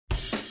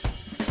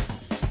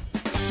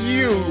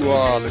You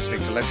are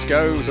listening to Let's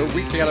Go, the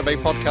weekly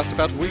anime podcast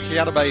about weekly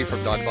anime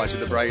from Dynamite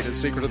in the Brain and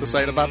Secret of the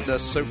Sailor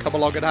Madness. So come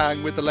along and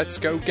hang with the Let's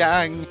Go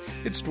gang.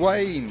 It's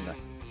Dwayne.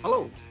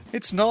 Hello.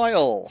 It's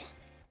Niall.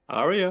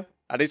 How are you?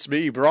 And it's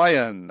me,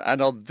 Brian.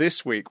 And on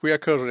this week, we are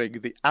covering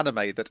the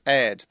anime that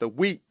aired the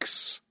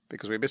weeks,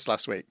 because we missed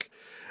last week,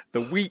 the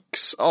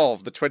weeks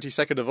of the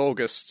 22nd of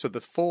August to the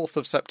 4th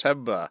of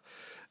September,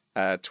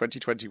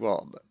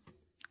 2021.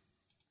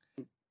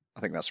 I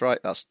think that's right.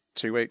 That's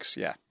 2 weeks.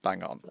 Yeah,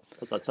 bang on.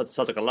 That sounds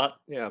like a lot.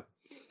 Yeah.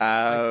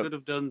 I could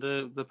have done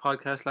the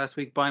podcast last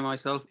week by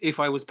myself if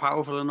I was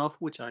powerful enough,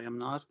 which I am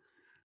not.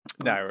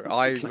 No,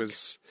 I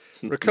was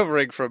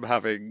recovering from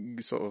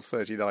having sort of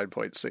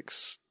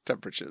 39.6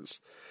 temperatures,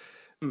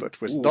 but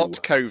was not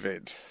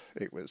COVID.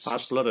 It was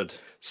hot-blooded.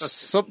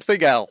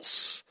 Something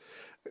else.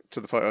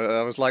 To the point where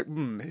I was like,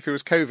 if it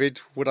was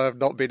COVID, would I have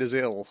not been as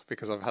ill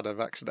because I've had a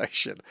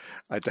vaccination?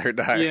 I don't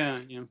know. Yeah.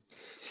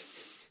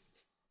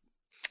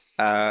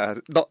 Not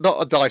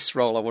a dice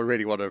roll. I would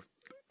really want to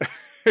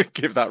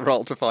give that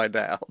roll to find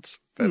out.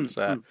 But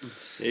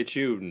stay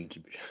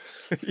tuned,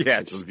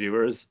 yes,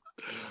 viewers.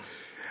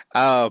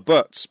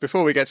 But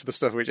before we get to the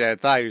stuff which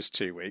aired those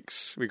 2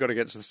 weeks, we've got to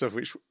get to the stuff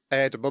which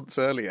aired months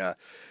earlier.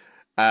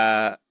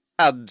 And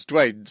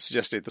Dwayne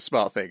suggested the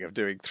smart thing of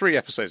doing 3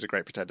 episodes of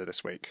Great Pretender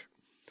this week,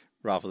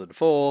 rather than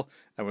 4.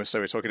 And we're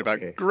talking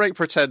about Great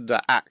Pretender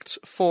Act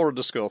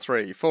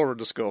 4_3,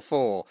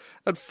 4_4,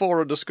 and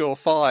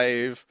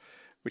 4_5,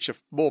 which are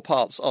more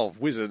parts of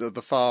Wizard of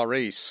the Far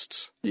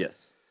East.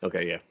 Yes.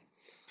 Okay, yeah.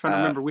 Trying to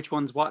remember which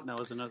one's what now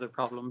is another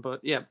problem, but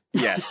yeah.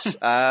 Yes.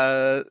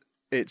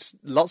 It's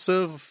lots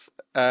of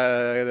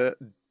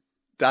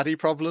daddy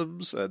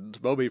problems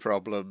and mummy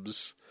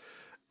problems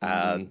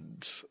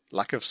and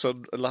lack of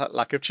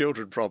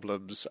children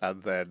problems,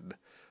 and then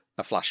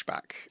a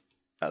flashback.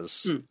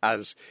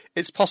 As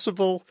it's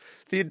possible,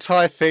 the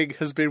entire thing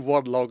has been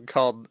one long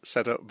con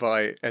set up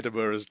by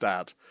Edamura's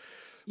dad.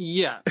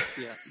 Yeah.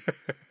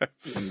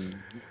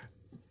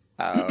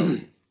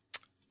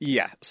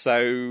 Yeah,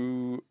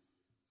 so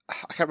I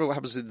can't remember what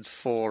happens in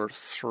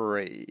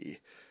 4-3.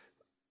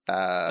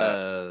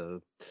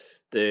 So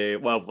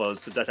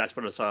that's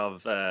when the sort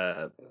of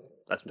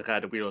that's when the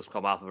kind of wheels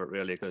come off of it,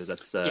 really, because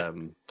that's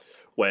when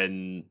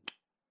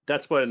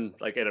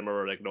like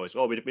Edamura like knows,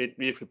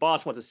 if the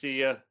boss wants to see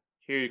you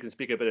here, you can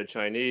speak a bit of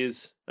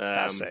Chinese.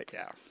 That's it,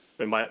 yeah.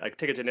 We might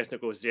take it to the next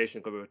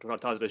negotiation because we're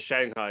talking to the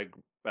Shanghai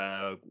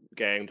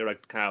gang. They're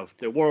like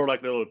they were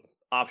like a little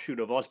offshoot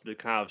of us, but they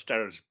kind of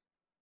started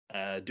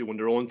doing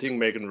their own thing,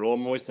 making their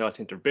own noise. Now I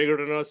think they're bigger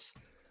than us,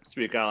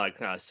 so we gotta like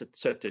kind of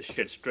set this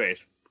shit straight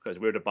because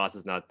we're the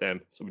bosses, not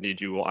them. So we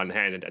need you on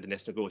hand at the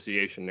next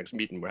negotiation, next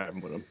meeting we're having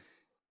with them.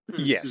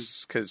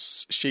 Yes,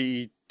 because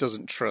she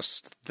doesn't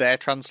trust their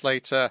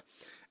translator,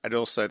 and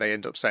also they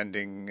end up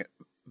sending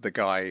the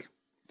guy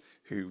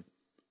who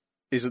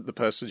isn't the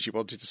person she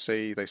wanted to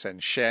see. They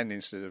send Shen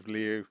instead of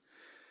Liu.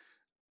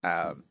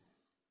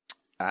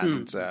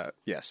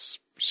 Yes,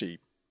 she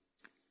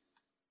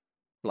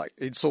like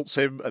insults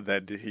him, and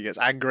then he gets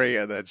angry,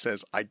 and then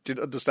says, "I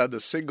didn't understand a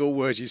single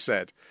word you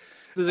said."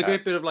 There's a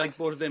great bit of like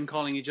both of them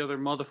calling each other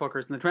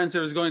motherfuckers, and the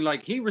translator's going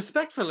like, "He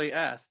respectfully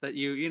asked that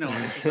you know."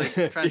 And it's like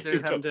the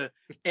translator's having to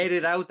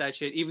edit out that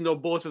shit, even though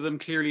both of them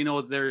clearly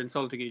know they're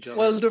insulting each other.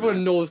 Well,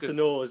 everyone knows to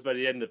knows by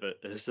the end of it.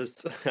 It's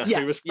just he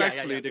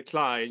respectfully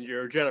declined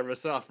your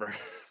generous offer.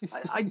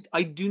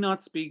 I do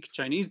not speak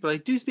Chinese, but I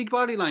do speak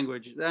body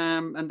language,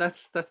 and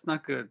that's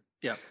not good.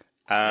 Yeah.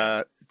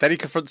 Then he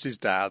confronts his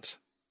dad,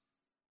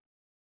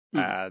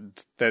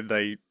 and then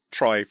they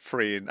try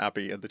freeing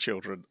Abby and the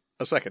children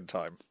a second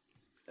time.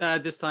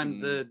 This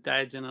time the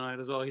dad's in on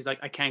it as well. He's like,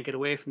 I can't get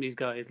away from these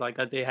guys. Like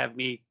they have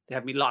me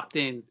locked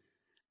in.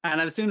 And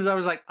as soon as I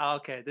was like,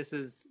 okay, this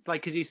is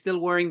like, because he's still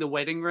wearing the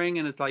wedding ring,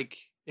 and it's like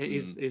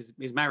his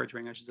marriage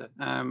ring, I should say.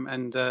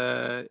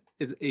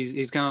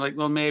 He's kind of like,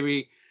 well,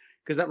 maybe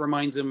because that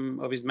reminds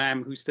him of his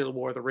mom who still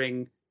wore the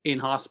ring in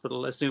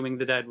hospital, assuming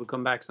the dad would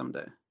come back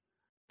someday.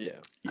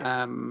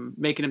 Yeah.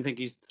 Making him think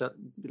he's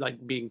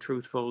like being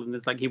truthful, and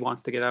it's like he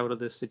wants to get out of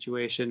this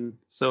situation.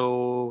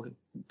 So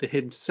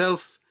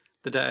himself,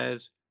 the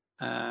dad,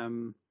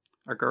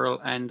 our girl,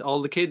 and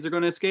all the kids are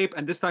going to escape.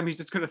 And this time he's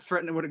just going to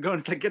threaten them with a gun.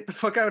 It's like, get the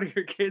fuck out of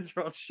here, kids,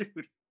 or I'll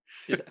shoot.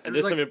 Yeah, and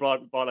this time we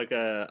brought like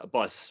a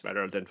bus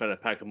rather than trying to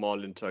pack them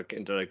all into like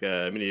a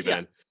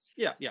minivan.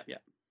 Yeah.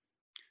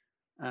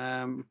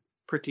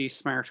 Pretty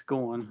smart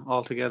going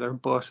altogether,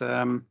 but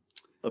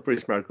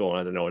pretty smart going.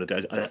 I don't know.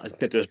 I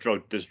think there's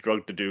drug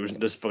to do, and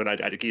just fucking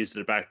add the keys to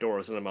the back door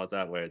or something out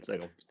that way. It's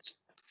like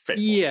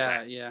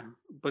yeah.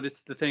 But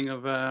it's the thing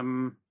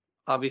of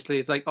obviously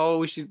it's like,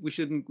 we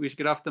should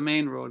get off the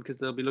main road because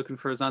they'll be looking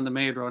for us on the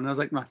main road. And I was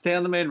like, no, stay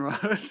on the main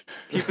road.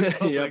 Keep it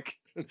public.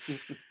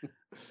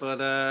 But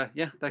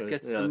that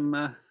gets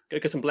them.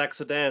 Get some black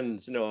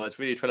sedans. It's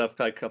really trying to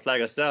like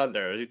flag us down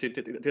there.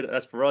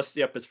 That's for us.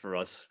 Yep, it's for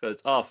us.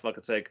 Because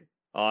fucking sake,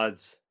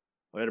 odds.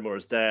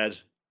 Edamura's dad.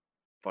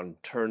 Fun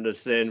turned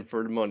us in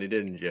for the money,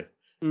 didn't you?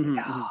 Mm-hmm.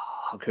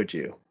 How could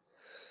you?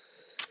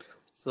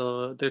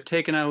 So they're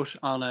taken out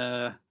on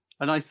a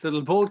a nice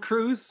little boat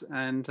cruise,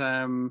 and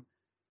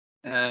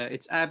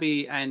it's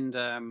Abby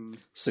and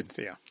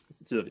Cynthia.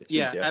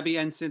 yeah, Abby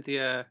and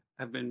Cynthia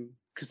have been,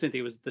 because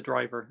Cynthia was the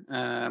driver,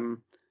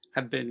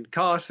 have been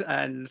caught,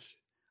 and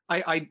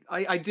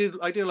I do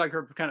like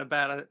her kind of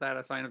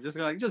bad sign of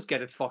just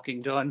get it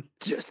fucking done.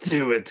 Just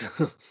do it.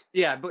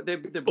 Yeah, but they're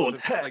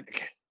both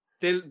like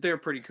they're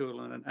pretty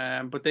cool in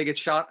it. But they get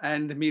shot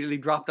and immediately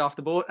dropped off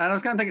the boat. And I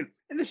was kind of thinking,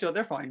 in the show,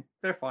 they're fine.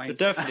 They're fine.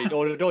 They're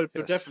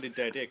definitely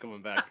dead. They're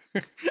coming back.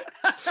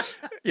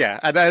 Yeah,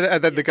 and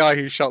then the guy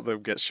who shot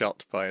them gets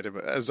shot by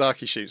Edamura.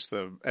 Ozaki shoots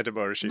them.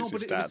 Edamura shoots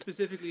his dad. It was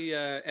specifically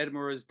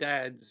Edamura's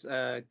dad's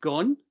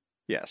gun.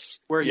 Yes.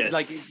 Where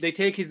like they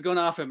take his gun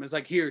off him. It's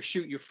like, here,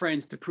 shoot your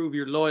friends to prove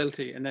your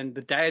loyalty. And then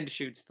the dad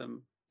shoots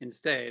them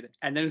instead.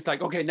 And then it's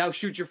like, okay, now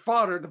shoot your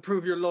father to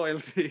prove your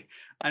loyalty.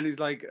 And he's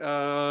like,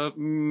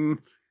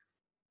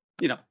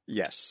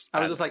 Yes.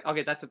 I was just like,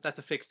 okay, that's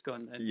a fixed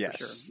gun then, yes.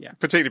 for sure. Yeah.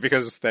 Particularly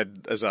because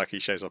then Ozaki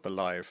shows up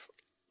alive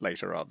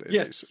later on in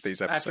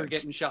these episodes. After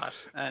getting shot.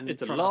 And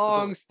it's a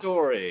long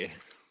story.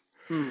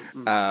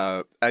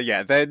 Yeah,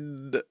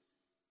 then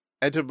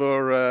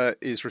Edamura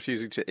is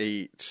refusing to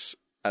eat,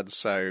 and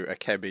so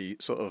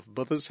Akemi sort of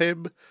mothers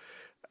him.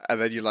 And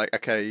then you're like,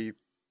 okay,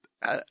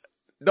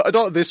 not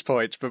at this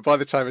point, but by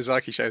the time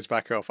Ozaki shows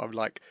back up, I'm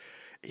like,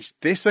 is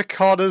this a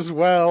con as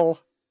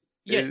well?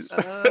 Yes,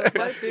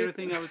 that's the other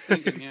thing I was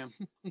thinking, yeah.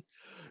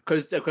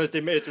 Because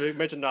they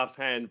mentioned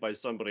offhand by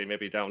somebody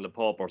maybe down the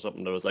pub or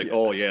something that was like,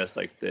 oh yes,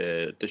 like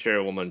the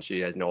share woman,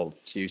 she had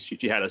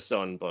a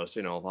son, but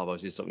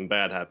obviously something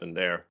bad happened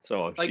there.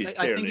 So I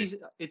think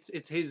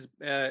it's his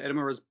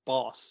Edamura's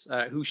boss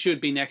who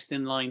should be next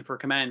in line for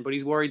command, but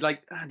he's worried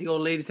like the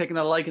old lady's taking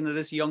a liking to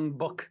this young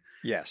buck.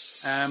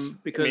 Yes.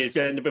 Because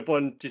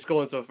she's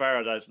going so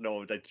far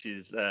that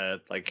she's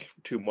like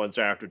 2 months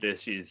after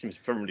this, she seems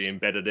firmly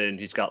embedded in.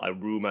 He's got a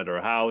room at her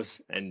house,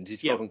 and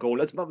he's fucking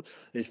going.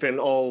 He's feeling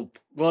all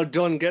well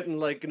done, getting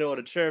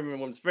the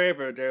chairman one's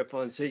favour there,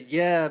 and say,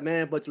 yeah,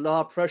 man, but it's a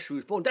lot of pressure.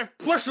 That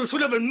pressure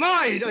should have been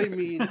mine. I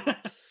mean,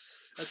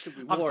 that's a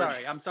reward.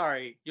 I'm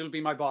sorry. You'll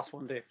be my boss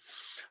one day.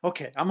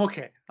 Okay, I'm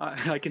okay.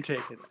 I can take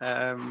it.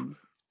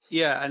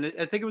 Yeah, and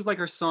I think it was like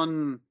her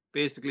son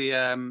basically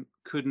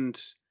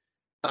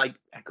I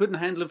couldn't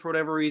handle it for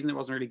whatever reason. It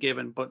wasn't really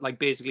given, but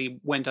basically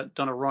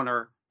done a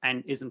runner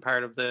and isn't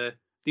part of the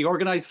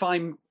organized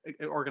crime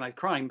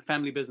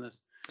family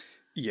business.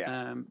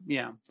 Yeah.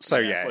 Yeah. So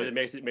yeah, well, it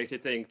makes you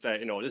think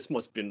that this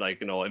must have been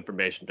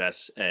information that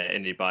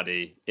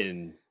anybody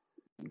in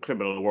the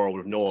criminal world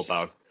would know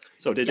about.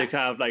 So did they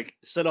kind of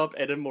set up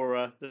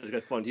Edamura?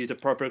 He's a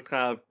perfect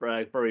kind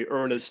of very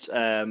earnest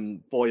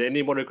boy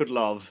any mother could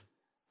love.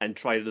 And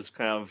try to just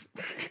kind of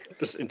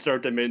just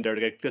insert them in there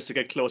to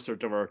get closer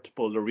to her to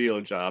pull the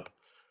real job.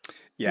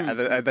 Yeah,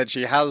 and then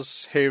she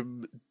has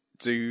him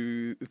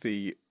do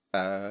the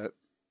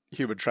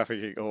human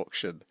trafficking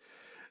auction,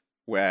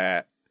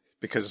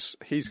 because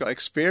he's got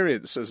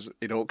experiences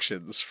in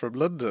auctions from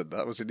London.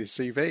 That was in his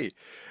CV,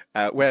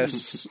 where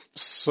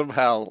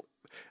somehow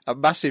a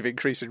massive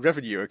increase in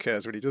revenue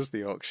occurs when he does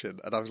the auction.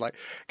 And I was like,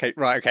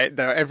 okay,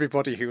 now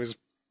everybody who was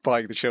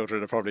buying the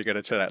children are probably going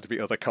to turn out to be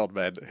other con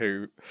men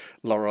who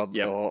Laurent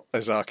or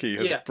Ozaki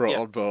has brought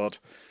on board.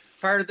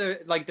 Part of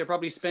they're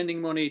probably spending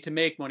money to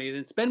make money,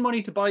 and spend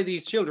money to buy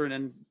these children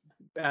and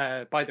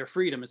buy their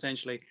freedom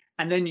essentially,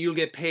 and then you'll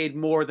get paid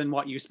more than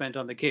what you spent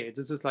on the kids.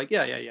 It's just like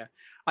yeah.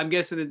 I'm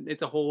guessing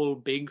it's a whole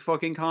big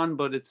fucking con,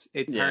 but it's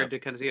hard to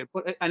kind of see it.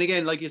 But and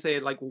again, like you say,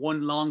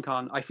 one long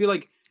con. I feel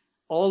like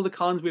all the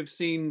cons we've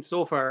seen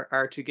so far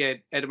are to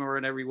get Edamura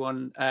and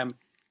everyone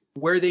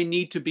where they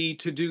need to be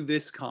to do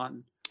this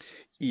con.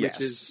 Yes.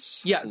 Which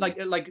is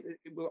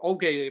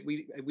okay,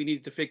 we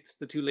need to fix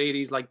the two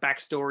ladies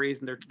backstories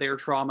and their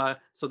trauma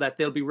so that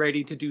they'll be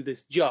ready to do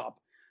this job.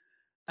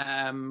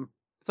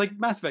 It's like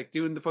Mass Effect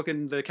doing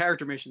the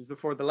character missions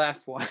before the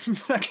last one.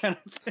 That kind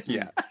of thing.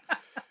 Yeah.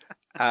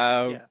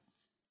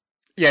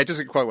 It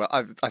doesn't quite well.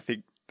 I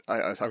think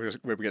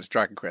when we get to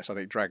Dragon Quest, I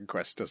think Dragon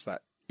Quest does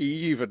that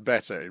even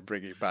better in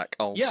bringing back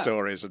old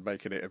stories and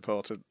making it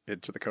important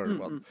into the current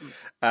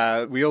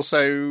one. We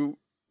also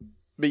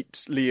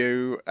meet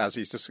Liu as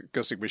he's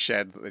discussing with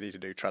Shen that they need a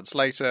new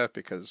translator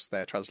because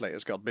their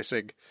translator's gone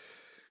missing.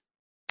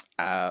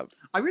 I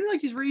really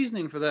like his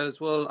reasoning for that as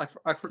well.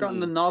 I've forgotten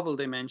the novel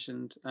they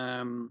mentioned,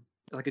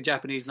 like a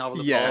Japanese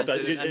novel. He's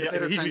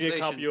reading a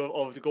copy of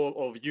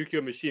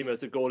Yukio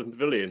Mishima's The Golden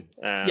Pavilion.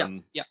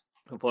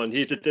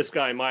 This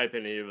guy, in my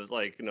opinion, he was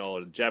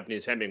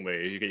Japanese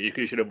Hemingway.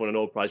 You should have won a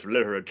Nobel Prize for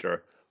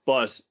Literature,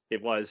 but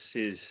it was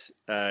his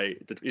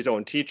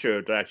own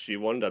teacher that actually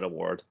won that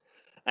award.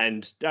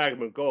 And the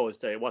argument goes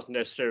that it wasn't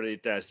necessarily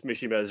that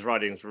Mishima's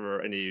writings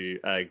were any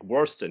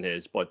worse than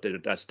his, but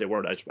that they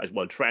weren't as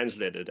well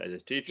translated as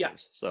his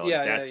teachers. That's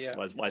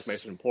why it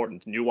makes it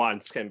important.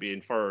 Nuance can be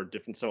inferred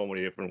so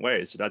many different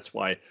ways. So that's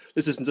why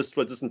this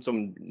isn't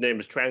some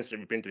nameless translator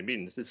we've been to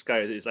meetings. This guy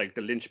is like the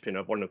linchpin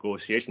of our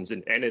negotiations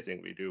in anything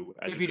we do.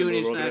 If you do an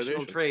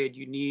international trade,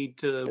 you need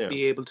to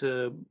be able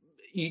to.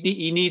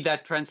 You need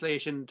that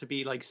translation to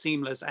be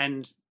seamless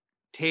and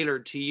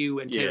tailored to you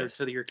and tailored Yes.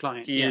 to your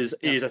client. He is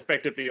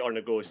effectively our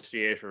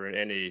negotiator in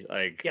any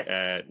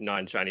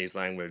non-Chinese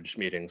language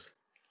meetings.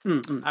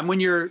 Mm-hmm. And when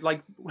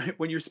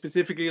you're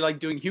specifically like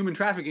doing human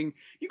trafficking,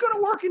 you got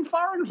to work in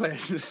foreign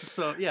places.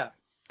 So yeah.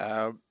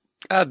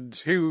 And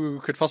who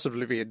could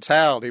possibly be in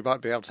town who might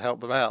be able to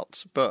help them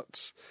out?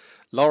 But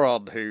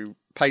Laurent, who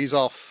pays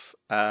off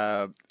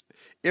Igarashi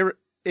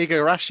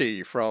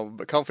from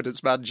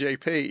Confidence Man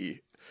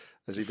JP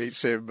as he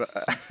meets him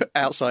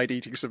outside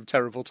eating some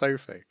terrible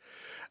tofu.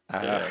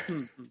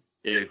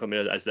 He'll come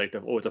in as like,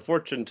 it's a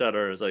fortune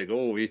teller. It's like,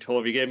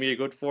 he gave me a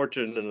good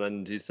fortune, and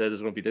then he said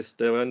there's going to be this,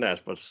 and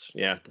that. But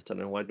yeah, that's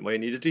what I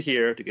needed to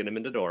hear to get him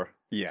in the door.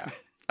 Yeah.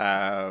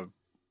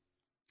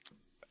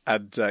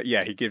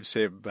 He gives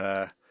him,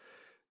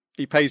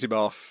 he pays him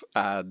off,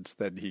 and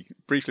then he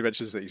briefly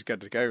mentions that he's going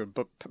to go and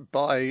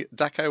buy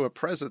Dako a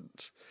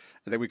present.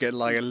 And then we get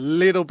like a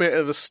little bit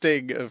of a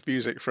sting of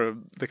music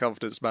from the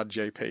Confidence Man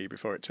JP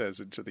before it turns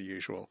into the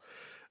usual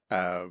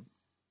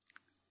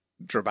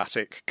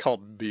dramatic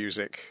con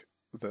music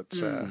that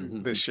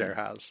this show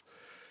has.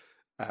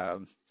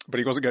 But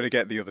he wasn't going to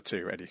get the other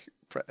two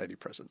any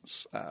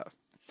presents.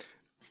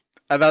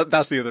 And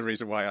that's the other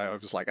reason why I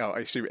was like, I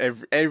assume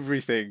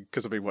everything,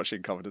 because I've been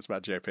watching Confidence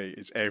Man JP,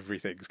 is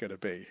everything's going to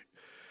be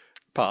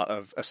part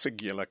of a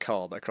singular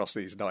con across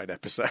these 9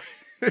 episodes.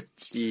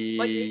 It's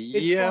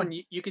fun.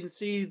 You can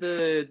see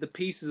the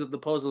pieces of the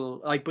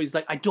puzzle. Like, but he's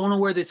like, I don't know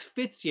where this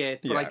fits yet,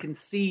 but I can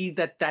see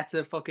that that's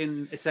a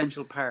fucking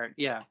essential part.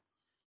 Yeah.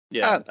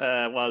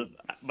 Yeah. Well,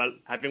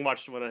 having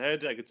watched one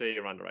ahead, I could say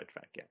you're on the right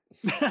track.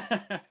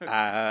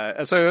 Yeah.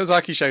 And so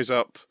Ozaki shows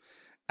up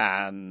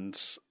and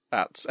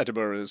at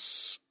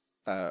Edamura's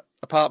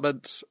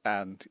apartment,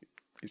 and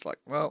he's like,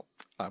 well,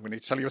 I'm going to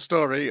tell you a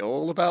story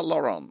all about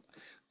Laurent.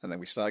 And then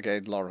we start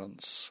getting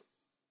Laurent's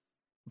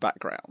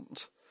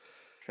background.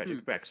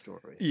 Tragic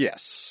backstory.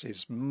 Yes.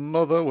 His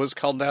mother was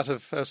conned out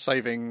of her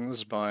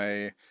savings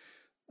by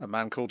a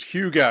man called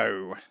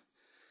Hugo.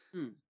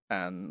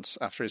 And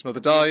after his mother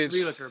died,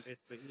 realtor,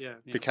 basically.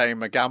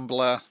 Became a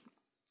gambler.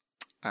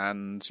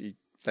 And he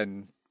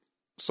then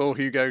saw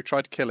Hugo,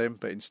 tried to kill him,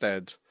 but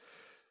instead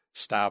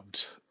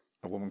stabbed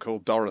a woman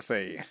called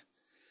Dorothy,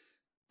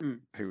 who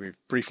we've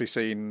briefly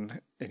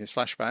seen in his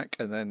flashback.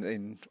 And then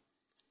in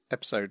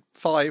episode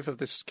 5 of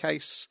this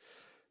case,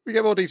 we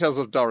get more details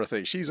of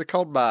Dorothy. She's a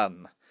con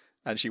man,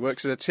 and she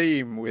works in a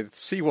team with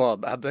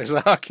Siwon and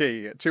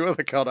Ozaki, 2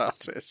 other con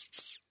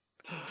artists.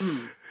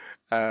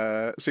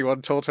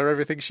 Siwon taught her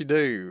everything she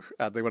knew,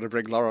 and they want to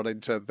bring Laurent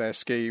into their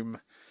scheme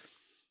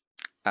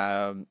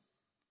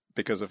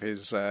because of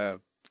his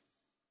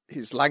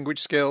language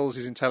skills,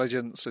 his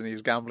intelligence, and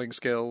his gambling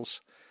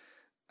skills.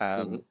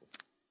 But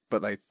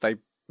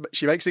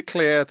she makes it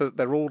clear that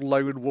they're all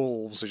lone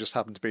wolves who just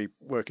happen to be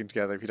working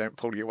together. If you don't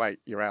pull your weight,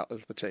 you're out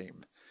of the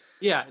team.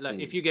 Yeah, like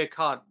if you get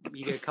caught,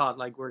 you get caught.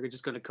 Like, we're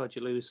just going to cut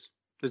you loose.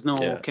 There's no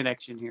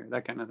connection here,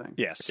 that kind of thing.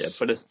 Yes. Yeah,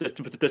 but it's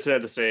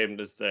the same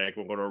as we're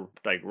going to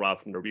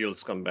rob from the real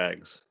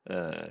scumbags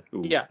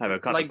who have a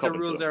like the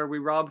rules are we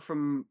rob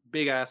from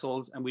big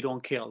assholes and we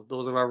don't kill.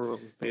 Those are our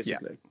rules,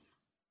 basically. Yeah.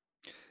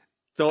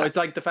 So it's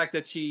like the fact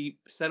that she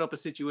set up a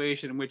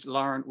situation in which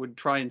Laurent would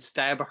try and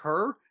stab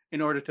her in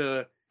order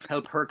to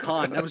help her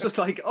con. I was just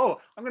like, I'm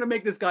going to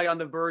make this guy on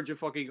the verge of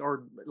fucking,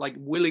 or like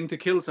willing to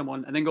kill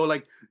someone, and then go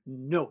like,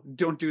 no,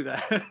 don't do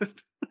that.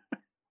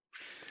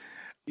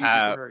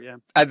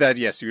 And then,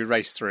 yes, you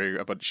race through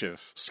a bunch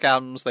of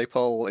scams they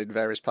pull in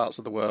various parts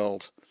of the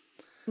world.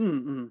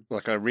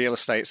 Like a real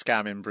estate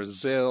scam in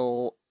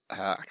Brazil.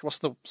 What's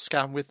the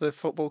scam with the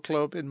football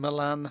club in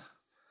Milan?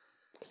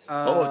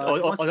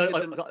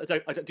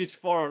 These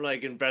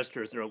foreign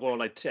investors, they're going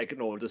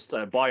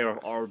buy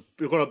or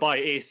we're going to buy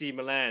AC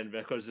Milan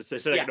because they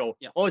say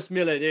us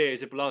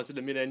Milanese, it belongs to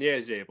the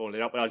Milanese. Only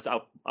I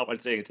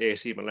would say it's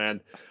AC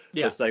Milan.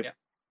 Yeah, it's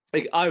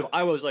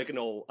I was an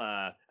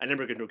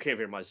immigrant who came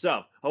here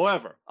myself.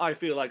 However, I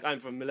feel like I'm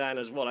from Milan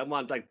as well. I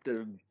want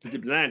the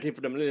Milan team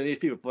for the Milanese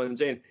people and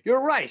saying,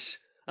 you're right.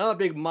 I'm a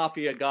big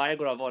mafia guy. I'm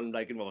gonna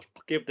have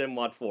give them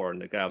what for, and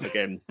the guy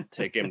again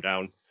take him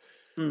down.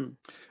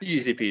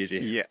 Easy peasy.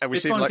 Yeah, and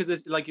it's fun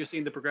because you're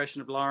seeing the progression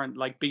of Laurent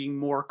being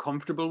more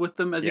comfortable with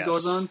them as he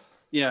goes on.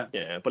 Yeah,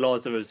 but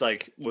also it's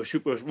we're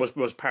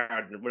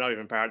partners. We're not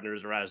even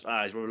partners or as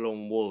we're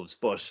lone wolves.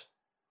 But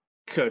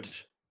could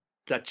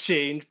that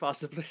change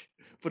possibly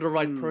for the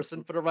right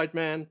person, for the right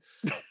man?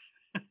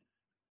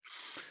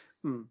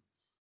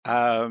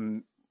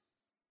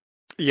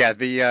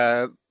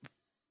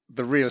 The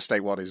real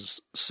estate one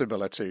is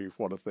similar to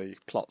one of the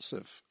plots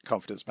of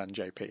Confidence Man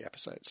JP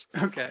episodes.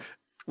 Okay.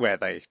 Where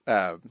they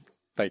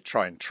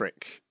try and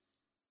trick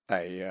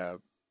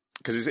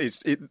because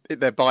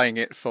they're buying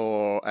it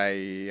for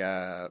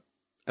a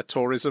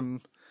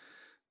tourism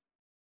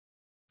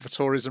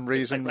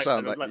reasons.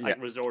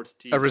 Resort.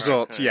 A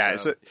resort, yeah.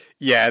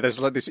 There's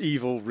this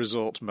evil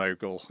resort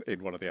mogul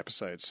in one of the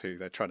episodes who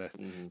they're trying to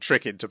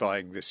trick into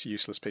buying this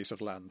useless piece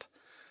of land.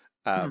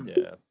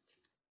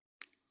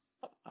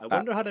 I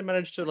wonder how they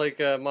managed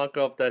to mock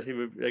up that he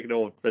would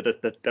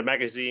the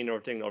magazine or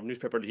thing or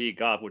newspaper that he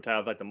got would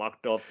have the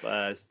mocked up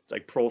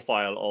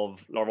profile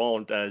of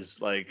Laurent as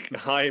I'm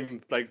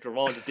Laurent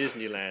to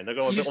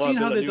Disneyland. You've seen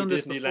how they've done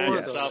this before,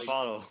 in Sao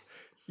Paulo.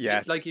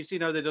 Yeah, you've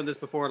seen how they've done this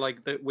before,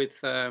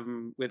 with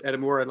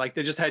Edamura.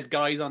 They just had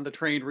guys on the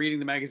train reading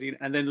the magazine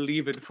and then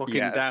leave it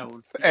fucking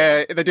down.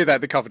 They do that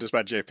in the Confidence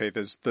Man JP.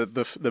 There's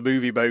the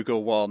movie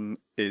mogul one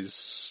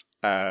is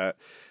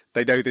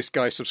they know this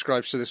guy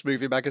subscribes to this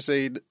movie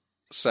magazine,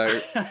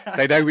 so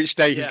they know which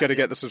day he's going to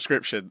get the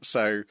subscription.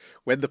 So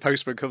when the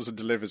postman comes and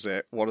delivers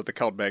it, one of the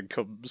con men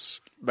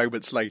comes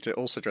moments later,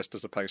 also dressed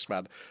as a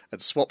postman,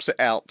 and swaps it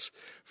out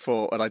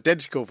for an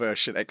identical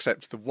version,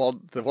 except the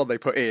one they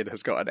put in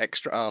has got an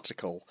extra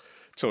article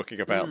talking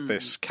about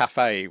this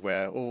cafe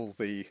where all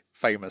the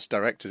famous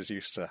directors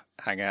used to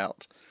hang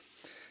out,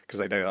 because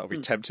they know that'll be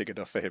tempting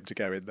enough for him to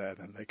go in there,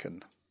 then they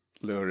can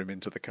lure him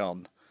into the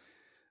con.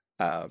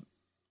 But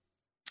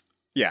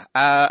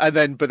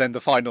then the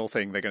final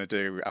thing they're going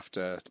to do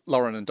after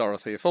Lauren and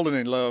Dorothy have fallen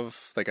in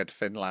love, they go to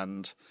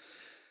Finland,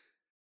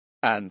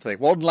 and they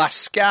one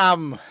last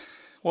scam,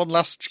 one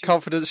last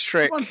confidence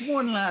trick.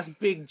 One last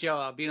big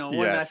job, one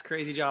last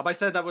crazy job. I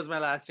said that was my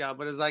last job,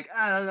 but it's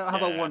how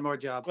about one more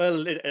job?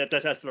 Well,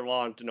 that's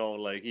Laurent,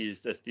 he was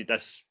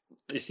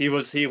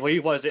the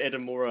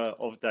Edamura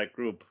of that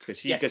group because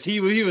he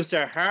was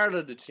their heart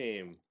of the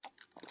team.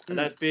 And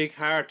that big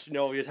heart,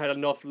 he had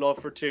enough love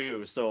for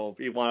two, so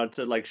he wanted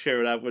to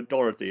share that with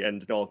Dorothy,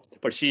 and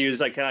but she was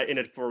kind of in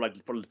it for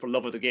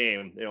love of the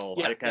game,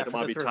 I can't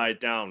want to be tied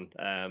down.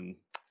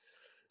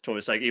 So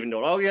it's even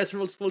though yes,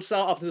 we'll sail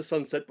off to the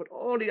sunset, but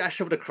only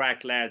dash over the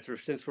crack, lads.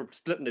 Since we're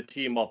splitting the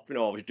team up,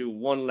 we do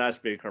one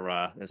last big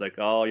hurrah. And it's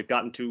you've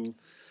gotten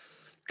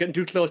getting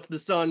too close to the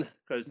sun,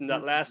 because in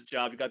that last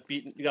job you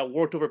got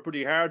worked over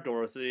pretty hard,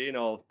 Dorothy.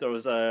 There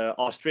was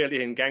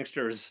Australian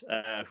gangsters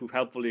who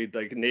helpfully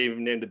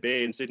named the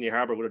bay in Sydney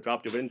Harbour would have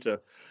dropped you into,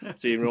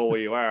 so you know where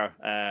you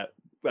are.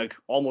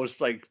 Almost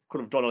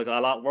could have done a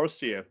lot worse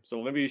to you.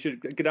 So maybe you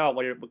should get out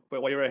while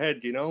you're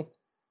ahead.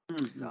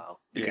 So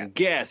you can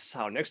guess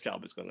how next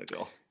job is going to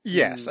go.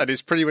 Yes, and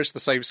it's pretty much the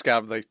same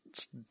scam they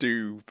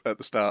do at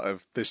the start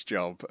of this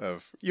job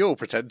of, you'll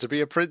pretend to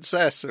be a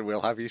princess and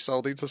we'll have you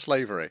sold into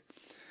slavery.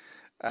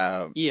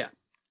 Yeah.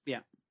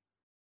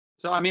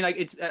 So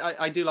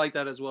I do like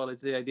that as well.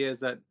 It's the idea is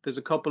that there's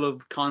a couple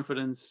of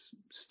confidence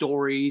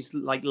stories,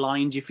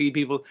 lines you feed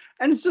people,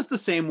 and it's just the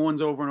same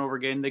ones over and over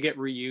again. They get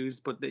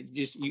reused, but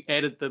you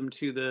edit them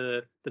to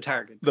the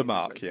target, the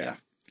mark. Yeah.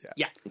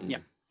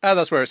 And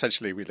that's where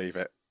essentially we leave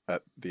it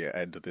at the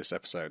end of this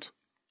episode.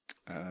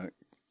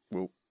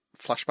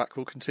 Flashback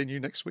will continue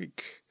next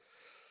week.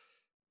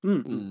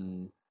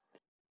 Mm-hmm.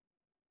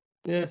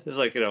 Yeah, it's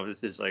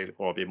this is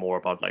will be more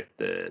about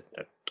the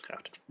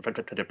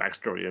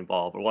backstory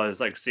involved. It was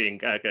seeing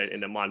in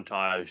the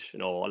montage, a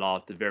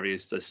lot of the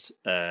various this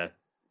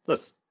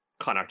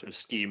con artist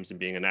schemes and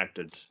being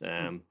enacted.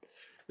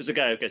 There's a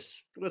guy, I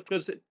guess,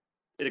 because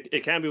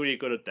it can be really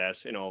good at that.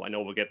 I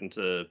know we're getting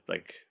to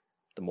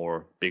the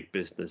more big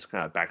business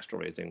kind of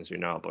backstory things,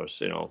 but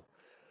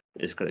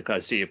it's going to kind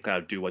of see if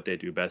kind of do what they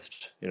do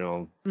best.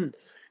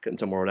 Getting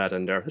some more of that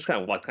in there. It's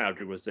kind of what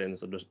Drew was saying,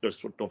 so just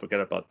don't forget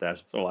about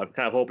that. So I'm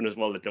kind of hoping as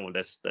well that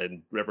this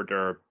whatever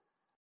their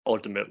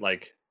ultimate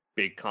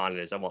big con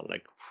is, I want to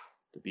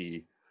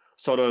be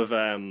sort of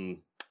the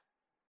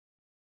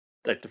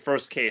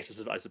first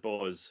case, I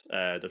suppose,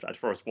 the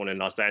first one in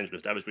Los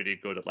Angeles, that was really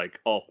good at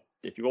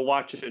if you go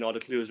watch it and all the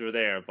clues are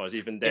there, but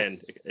even then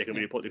it can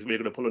it's really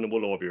going to pull in the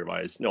wool over your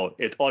eyes. No,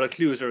 all the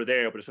clues are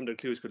there, but some of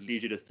the clues could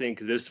lead you to think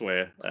this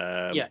way,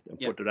 and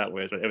put it that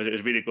way. So it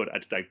was really good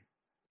at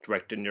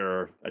directing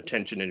your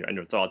attention and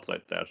your thoughts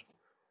like that.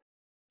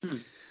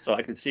 So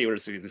I can see where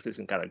this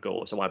can kind of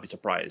go. So I want to be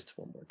surprised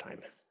one more time.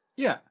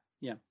 Yeah.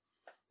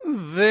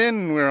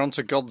 Then we're on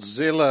to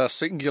Godzilla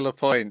Singular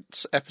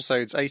Point,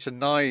 episodes 8 and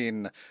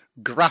 9,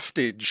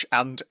 Graftage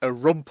and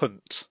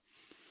Erumpant.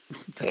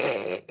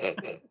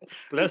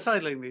 Let's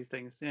titling these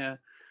things, yeah.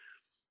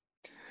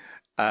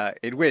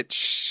 In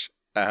which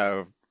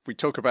we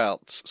talk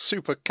about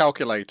super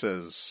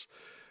calculators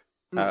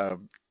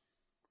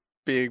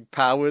being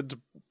powered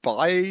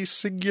by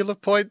singular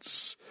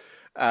points.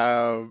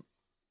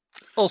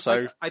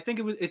 Also, I think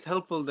it's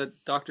helpful that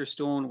Dr.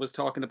 Stone was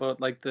talking about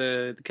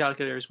the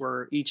calculators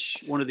where each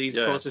one of these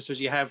processors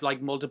you have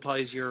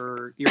multiplies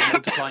your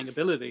multiplying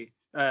ability,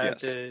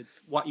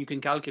 what you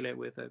can calculate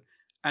with it.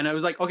 And I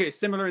was okay,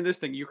 similar in this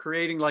thing, you're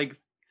creating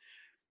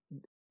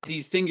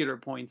these singular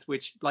points,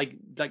 which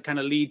kind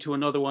of lead to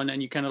another one,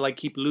 and you kind of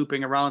keep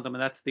looping around them,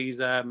 and that's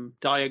these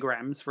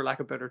diagrams, for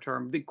lack of a better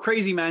term, the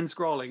crazy man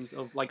scrawlings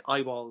of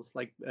eyeballs,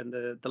 and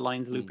the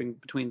lines looping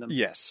between them.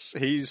 Yes,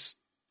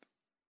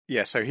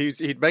 so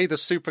he'd made the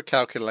super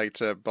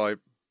calculator by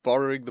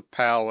borrowing the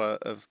power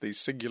of these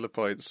singular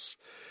points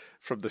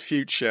from the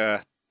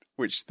future,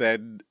 which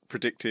then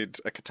predicted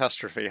a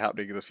catastrophe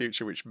happening in the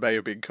future, which may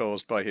have been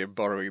caused by him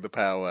borrowing the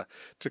power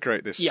to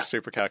create this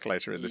super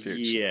calculator in the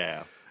future.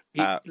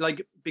 Yeah.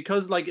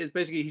 Because it's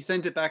basically he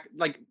sent it back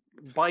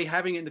by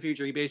having it in the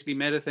future, he basically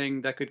made a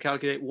thing that could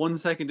calculate 1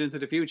 second into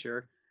the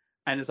future.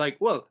 And it's like,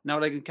 well, now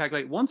that I can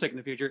calculate 1 second in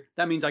the future,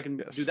 that means I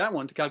can do that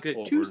one to calculate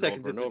Over 2 and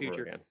seconds over and into the over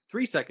future, again.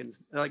 3 seconds,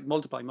 like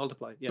multiply.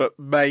 Yeah. But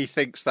May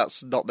thinks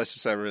that's not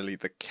necessarily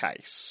the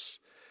case.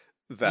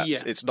 That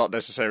it's not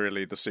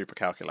necessarily the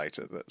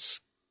supercalculator that's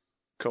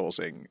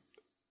going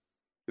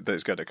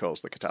to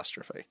cause the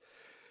catastrophe.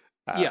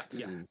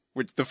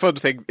 Which the fun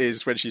thing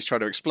is when she's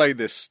trying to explain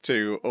this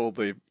to all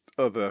the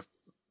other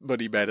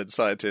money men and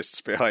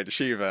scientists behind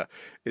Shiva,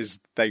 is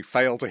they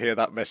fail to hear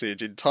that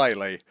message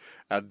entirely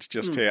and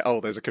just hear, oh,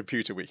 there's a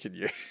computer we can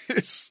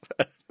use.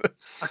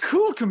 A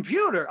cool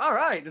computer. All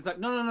right. It's like,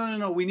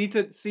 no. We need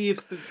to see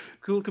if the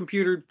cool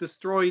computer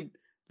destroyed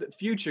the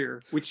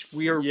future, which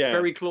we are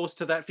very close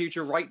to that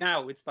future right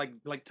now. It's like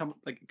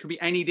it could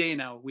be any day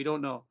now. We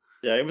don't know.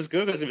 Yeah, it was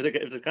good because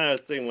it was the kind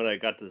of thing when I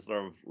got to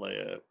sort of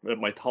like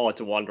my thoughts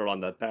to wander on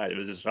that path. It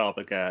was just sort of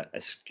like a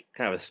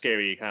kind of a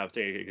scary kind of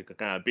thing it could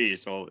kind of be.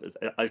 So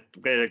I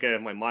get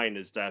in my mind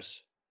is that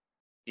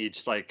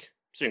each like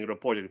single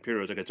reported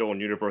computer is like its own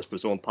universe with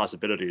its own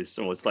possibilities.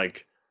 So it's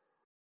like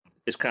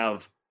it's kind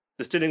of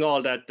distilling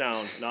all that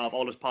down and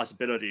all those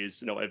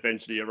possibilities,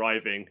 eventually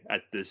arriving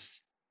at this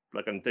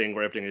like a thing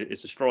where everything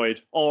is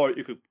destroyed, or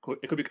it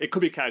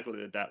could be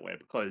calculated that way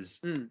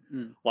because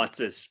what's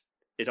this?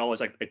 It's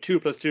always like a 2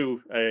 +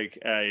 2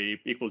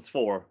 equals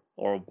 4,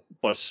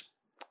 but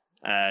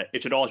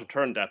it should always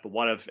return that. But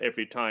what if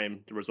every time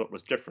the result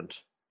was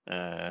different?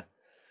 And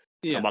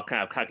what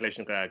kind of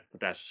calculation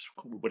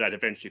would that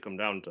eventually come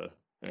down to?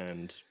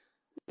 And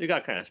it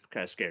got kind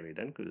of scary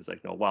then because it's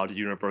like, wow, the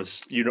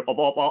universe,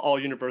 all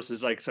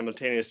universes like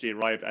simultaneously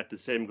arrive at the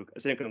same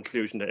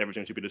conclusion that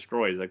everything should be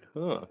destroyed. It's like,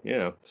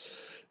 You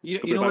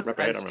know what's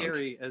as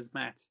scary as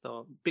Matt's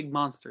though? Big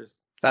monsters.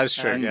 That's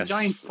true, yes.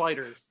 Giant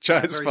spiders.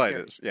 Giant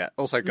spiders, scary.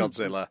 Also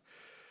Godzilla.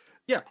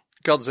 Yeah.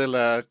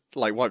 Godzilla,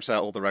 wipes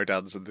out all the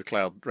Rodans and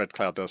the red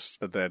cloud dust,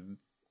 and then,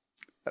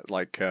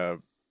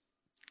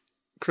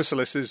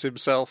 chrysalises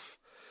himself.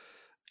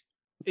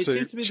 It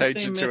seems to be the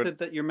same method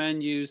that your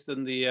man used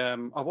in the...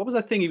 what was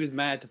that thing he was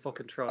mad to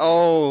fucking try?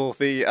 Oh,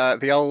 the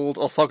old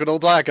orthogonal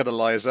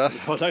diagonalizer.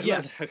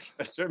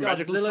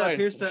 Godzilla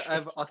appears to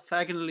have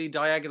orthogonally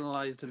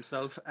diagonalized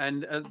himself,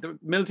 and the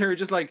military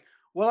just like,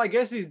 well, I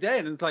guess he's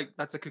dead. And it's like,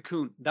 that's a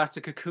cocoon. That's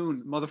a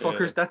cocoon.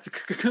 Motherfuckers, that's a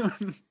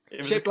cocoon.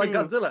 Shaped like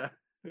Godzilla.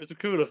 It was a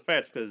cool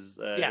effect because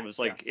it was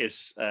like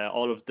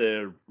all of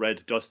the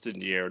red dust in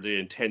the air, the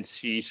intense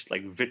heat,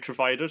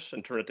 vitrified it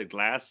and turned it to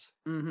glass.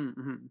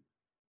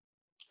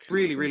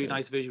 Really, really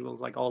nice visuals,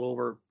 all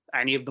over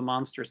any of the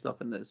monster stuff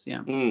in this.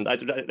 Yeah. I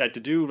to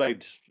do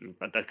that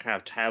kind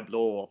of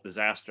tableau of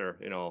disaster.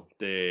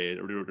 They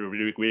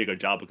really, really good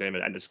job of getting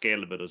it and the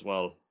scale of it as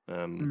well.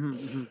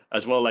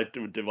 As well, what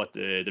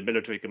the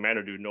military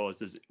commander dude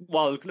knows is,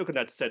 while looking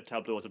at said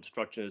tableaus of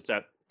destruction, is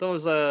that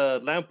those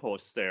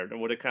lampposts there, and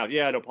what they count,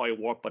 they're probably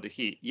warped by the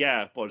heat,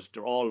 but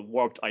they're all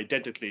warped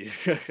identically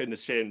in the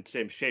same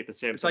shape, the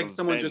same. It's like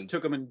someone just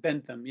took them and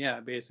bent them,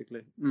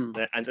 basically. And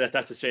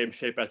that's the same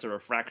shape as the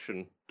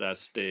refraction that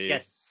they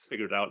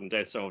figured out, and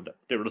they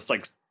were just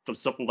like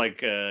something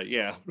like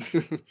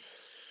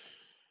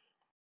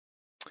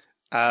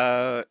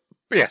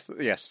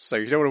Yes. So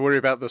you don't want to worry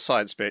about the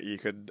science bit. You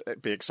could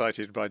be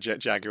excited by Jet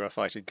Jaguar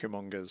fighting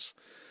Kumongas,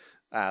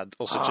 and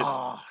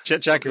also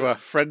Jet Jaguar,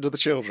 friend of the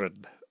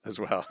children, as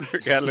well.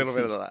 Get a little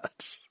bit of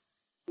that.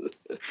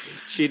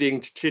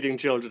 cheating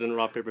children and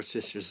rock paper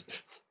scissors.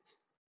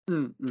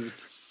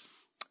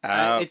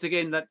 It's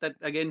again that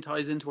again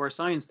ties into our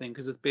science thing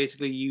because it's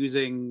basically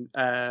using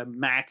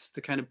maths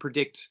to kind of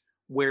predict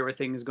where a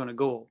thing is going to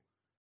go.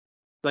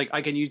 Like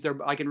I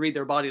can read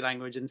their body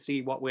language and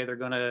see what way they're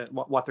gonna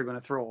what they're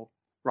gonna throw.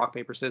 Rock,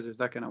 paper, scissors,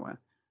 that kind of way.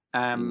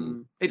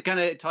 It kind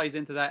of ties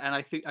into that, and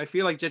I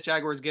feel like Jet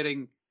Jaguar is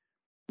getting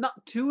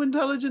not too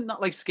intelligent,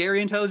 not like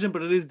scary intelligent,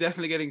 but it is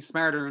definitely getting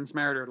smarter and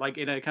smarter. Like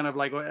in a kind of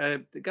like,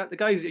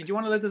 guys, do you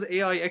want to let this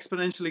AI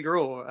exponentially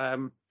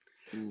grow?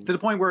 To the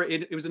point where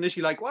it was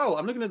initially like, wow,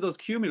 I'm looking at those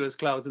cumulus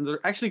clouds, and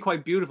they're actually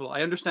quite beautiful.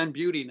 I understand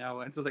beauty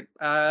now, and so like,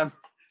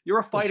 you're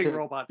a fighting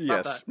robot.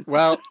 Stop that.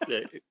 Well,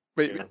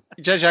 but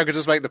Jet Jaguar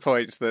does make the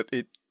point that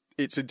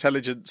its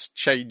intelligence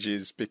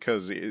changes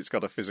because it's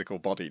got a physical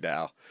body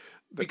now.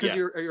 Because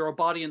you're a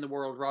body in the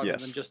world rather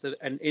than just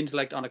an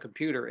intellect on a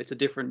computer. It's a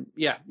different...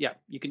 Yeah.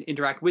 You can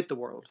interact with the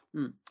world.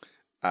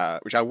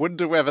 Which I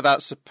wonder whether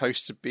that's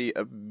supposed to be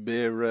a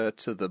mirror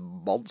to the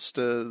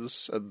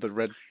monsters and the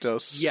red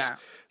dust. Yeah.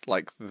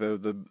 Like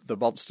the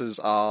monsters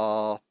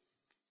are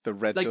the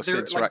red dust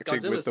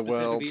interacting with the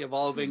world.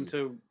 Evolving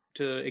to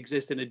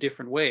exist in a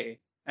different way.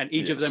 And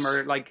each of them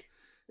are like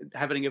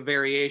having a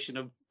variation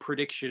of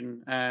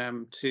prediction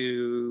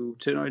to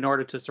in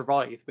order to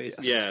survive,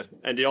 basically. Yeah,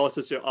 and they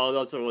also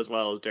as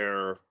well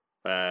they're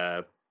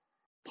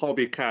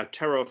probably kind of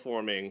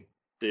terraforming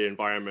the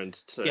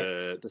environment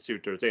to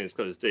suit their things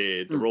because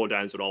the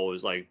Rodans would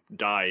always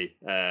die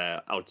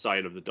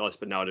outside of the dust,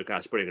 but now they're kind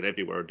of spreading it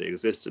everywhere they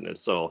exist in it.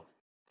 So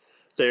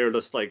they're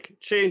just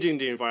changing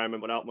the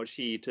environment without much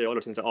heat to other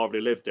things that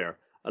already live there.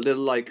 A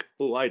little I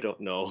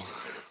don't know.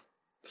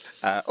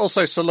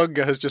 Also,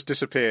 Salunga has just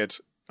disappeared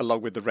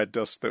along with the red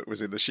dust that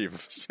was in the Shiva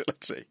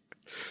facility.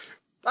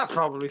 That's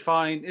probably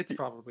fine. It's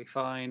probably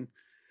fine.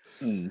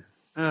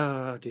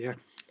 Oh dear.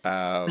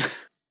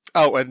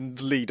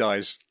 And Lee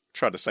dies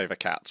trying to save a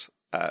cat,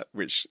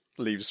 which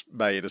leaves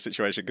May in a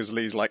situation because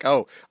Lee's like,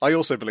 "Oh, I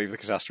also believe the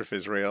catastrophe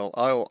is real.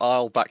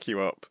 I'll back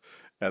you up,"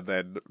 and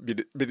then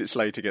minutes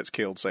later gets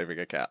killed saving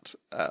a cat.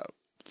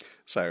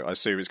 So I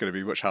assume it's going to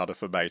be much harder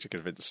for May to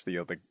convince the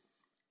other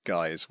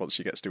guys once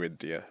she gets to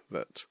India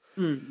that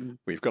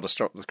we've got to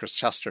stop the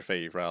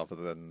catastrophe, rather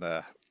than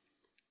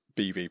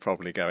BB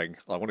probably going,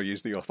 "I want to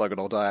use the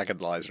orthogonal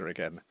diagonalizer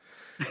again."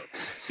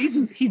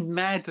 He's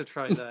mad to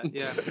try that.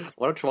 Yeah. I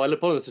want to try the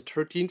opponents. There's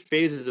 13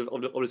 phases of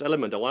this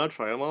element. I want to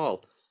try them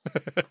all.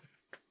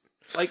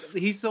 Like,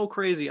 he's so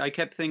crazy. I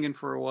kept thinking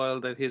for a while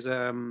that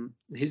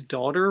his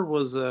daughter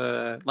was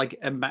like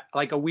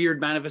a weird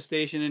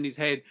manifestation in his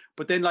head.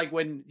 But then, like,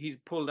 when he's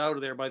pulled out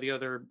of there by the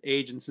other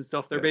agents and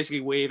stuff, they're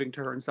basically waving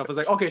to her and stuff. I was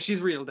like, okay,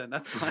 she's real then.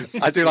 That's fine.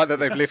 I do like that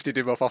they've lifted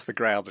him up off the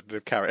ground and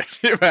have carried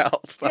him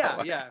out.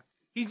 Yeah.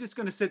 He's just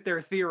going to sit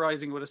there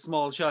theorizing with a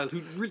small child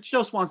who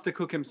just wants to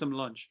cook him some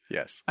lunch.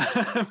 Yes.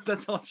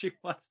 That's all she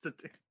wants to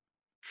do.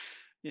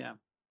 Yeah.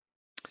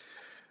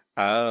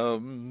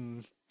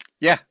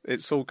 Yeah,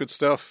 it's all good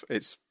stuff.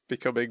 It's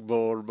becoming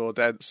more and more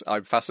dense.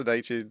 I'm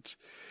fascinated,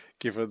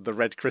 given the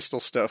red crystal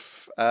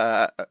stuff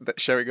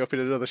that's showing up in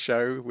another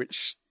show,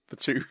 which the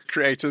two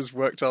creators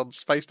worked on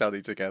Space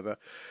Dandy together.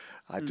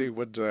 I do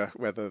wonder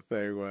whether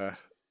they were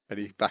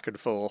any back and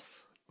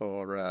forth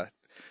or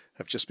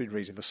have just been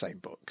reading the same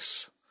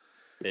books.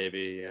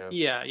 Maybe,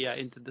 yeah,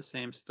 into the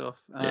same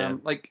stuff.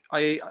 Like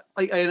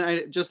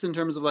I just in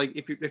terms of like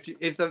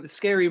if the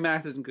scary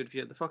math isn't good for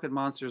you, the fucking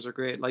monsters are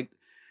great. Like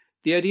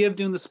the idea of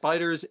doing the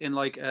spiders in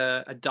like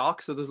a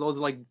dock, so there's loads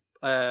of like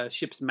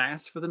ship's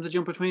mass for them to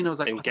jump between. I was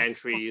like, and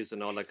gantries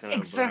and all that kind of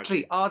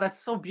exactly. Oh,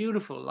 that's so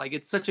beautiful. Like,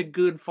 it's such a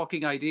good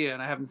fucking idea,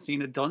 and I haven't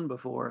seen it done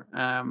before.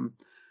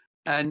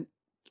 And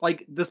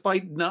like,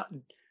 despite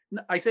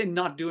I say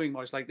not doing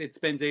much, like it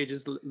spends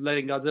ages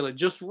letting Godzilla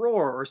just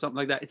roar or something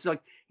like that. It's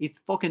like, it's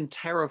fucking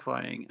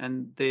terrifying,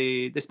 and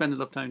they spend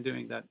enough time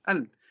doing that.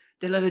 And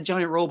they let a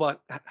giant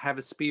robot have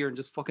a spear and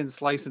just fucking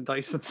slice and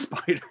dice some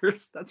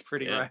spiders. That's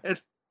pretty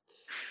rad.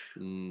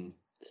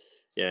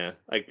 Yeah,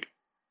 like,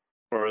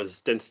 for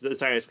as dense as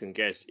science can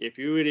get, if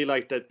you really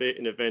like that bit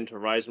in Event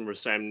Horizon where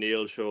Sam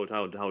Neill showed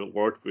how it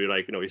worked, where,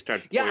 like, you know, you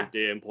start at point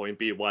A and point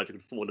B, while you can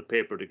fold the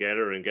paper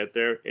together and get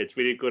there. It's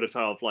really good at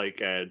sort of like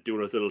doing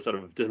those little sort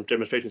of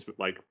demonstrations with,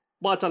 like,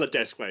 what's on the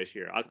desk right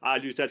here.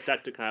 I'll use that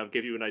to kind of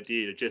give you an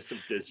idea, the gist of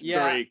this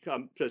very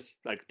just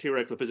like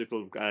theoretical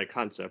physical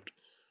concept.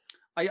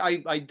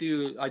 I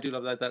do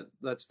love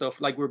that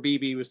stuff. Like where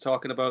BB was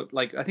talking about,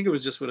 like, I think it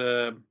was just with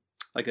a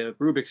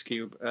Rubik's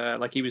cube,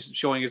 like he was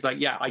showing us,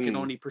 like, I can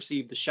only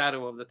perceive the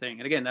shadow of the thing.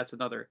 And again, that's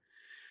another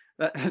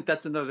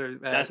theoretical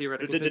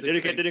physics they're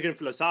thing. getting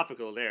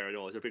philosophical there, you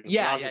know, they're bringing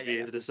philosophy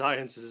into the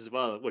sciences as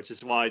well, which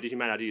is why the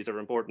humanities are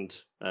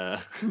important.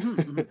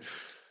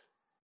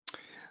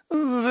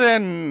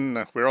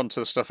 Then we're on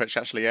to the stuff which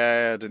actually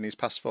aired in these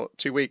past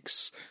 2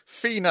 weeks.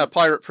 Fina,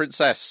 Pirate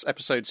Princess,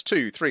 episodes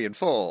 2, 3 and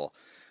 4.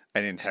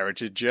 An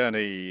Inherited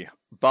Journey,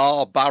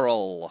 Bar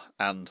Barrel,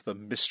 and The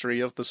Mystery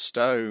of the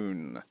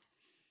Stone.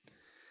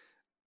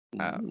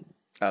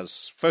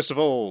 As first of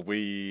all,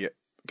 we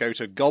go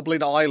to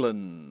Goblin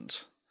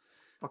Island.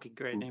 Fucking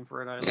great name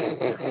for an island.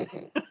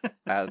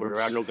 Where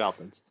there are no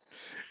goblins.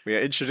 We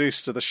are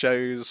introduced to the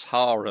show's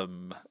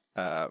harem.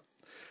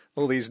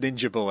 All these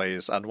ninja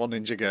boys and one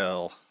ninja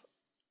girl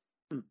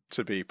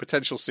to be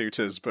potential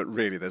suitors, but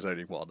really there's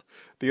only one.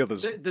 The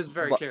others... There's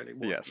very clearly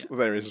one. Yes,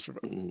 there is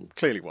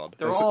clearly one.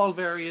 They're all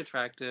very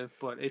attractive,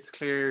 but it's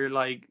clear,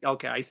 like,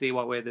 okay, I see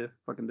what way the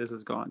fucking this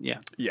has gone.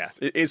 Yeah. Yeah,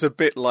 it is a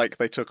bit like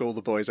they took all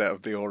the boys out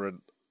of the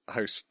Oran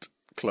host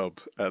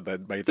club and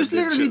then made them ninjas.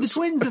 There's literally the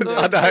twins in there.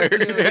 I know,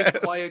 the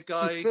quiet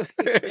guy.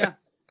 Yeah.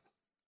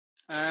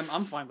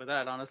 I'm fine with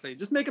that, honestly.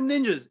 Just make them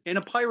ninjas in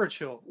a pirate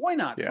show. Why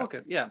not? Yeah. Fuck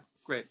it. Yeah,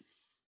 great.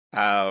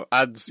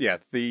 And yeah,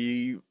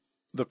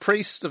 the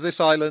priest of this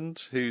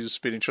island, who's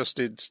been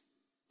entrusted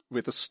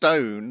with a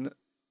stone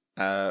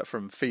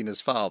from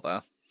Fina's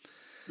father,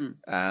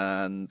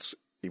 and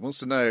he wants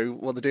to know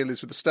what the deal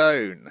is with the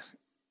stone.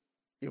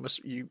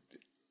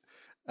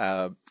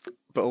 But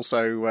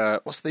also,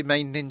 what's the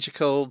main ninja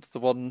called? The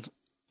one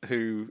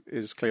who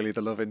is clearly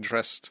the love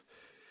interest.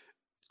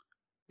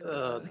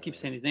 They keep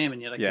saying his name,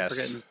 and yet I keep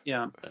forgetting.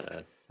 Yeah.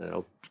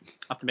 I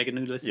have to make a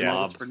new list of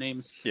names for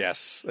names.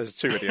 Yes, there's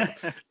too many.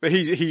 But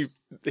he's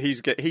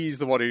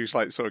the one who's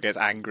like sort of gets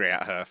angry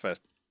at her for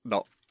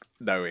not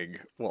knowing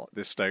what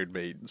this stone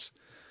means.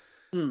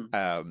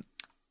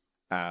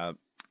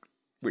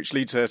 Which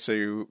leads her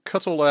to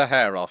cut all her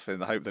hair off in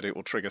the hope that it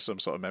will trigger some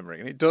sort of memory,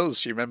 and it does.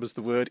 She remembers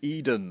the word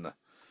Eden.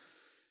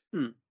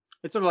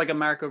 It's sort of like a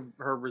mark of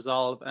her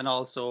resolve, and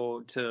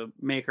also to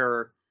make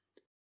her,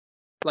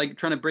 like,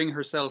 trying to bring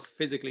herself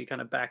physically kind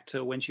of back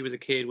to when she was a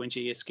kid, when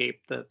she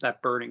escaped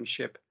that burning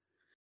ship,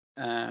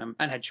 and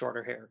had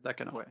shorter hair, that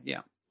kind of way.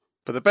 Yeah.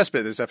 But the best bit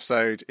of this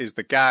episode is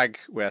the gag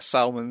where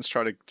Salmon's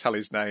trying to tell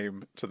his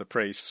name to the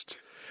priest.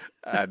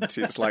 And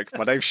it's like,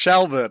 my name's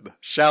Shalman.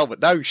 Shalman.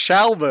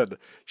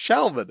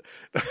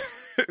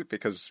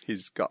 Because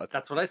he's got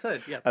That's what I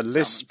said. Yeah. a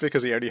lisp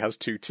because he only has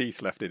 2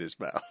 teeth left in his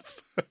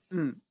mouth.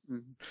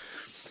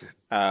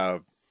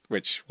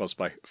 Which was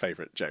my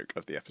favourite joke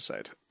of the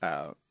episode.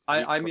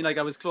 I mean, like,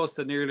 I was close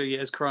to nearly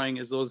as crying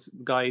as those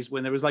guys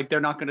when there was like,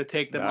 they're not going to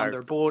take them on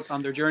their boat,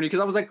 on their journey.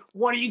 Because I was like,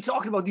 what are you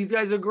talking about? These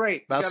guys are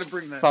great. That's gotta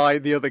bring them.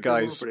 fine. The other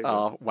guys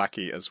are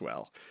wacky as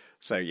well.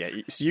 So yeah,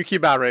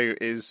 Yukimaru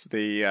is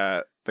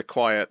the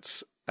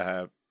quiet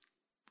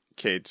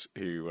kid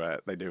who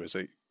they knew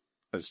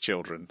as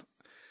children.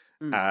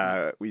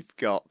 We've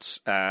got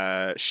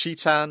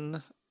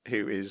Shitan,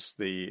 who is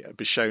the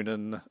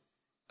Bishonen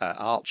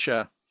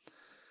archer.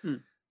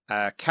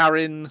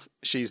 Karin,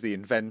 she's the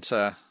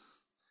inventor.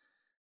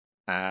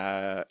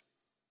 There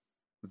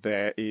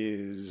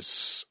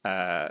is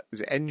it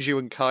Enju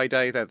and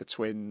Kaide? They're the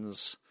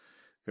twins.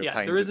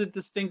 Yeah, there is a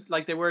distinct,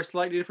 like, they wear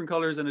slightly different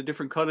colours and a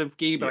different cut of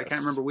gi, but I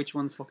can't remember which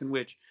one's fucking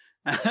which.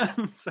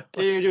 So,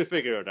 you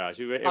figure it out.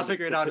 I'll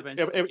figure it out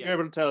eventually. If you're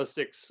able to tell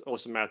 6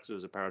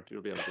 Osamatsus apart,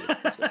 you'll be able to do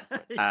it.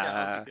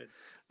 Yeah, good.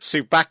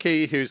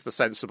 Tsubaki, who's the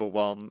sensible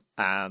one,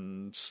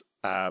 and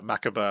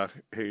Makaba,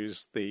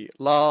 who's the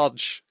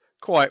large,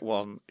 quiet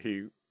one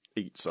who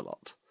eats a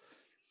lot.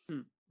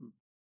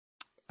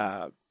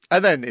 And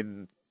then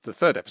in the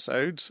third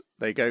episode,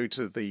 they go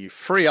to the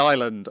free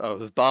island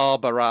of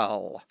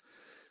Barbaral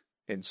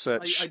in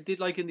search. I did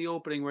like in the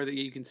opening where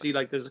you can see,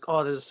 like, there's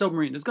a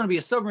submarine. There's going to be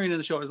a submarine in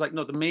the show. It's like,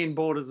 no, the main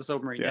boat is the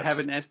submarine. Yes. They have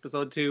it in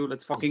episode 2.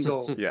 Let's fucking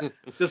go. Yeah.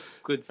 Just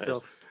good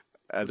stuff.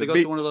 They go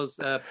to one of those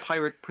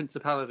pirate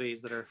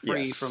principalities that are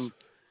free from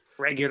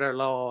regular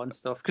law and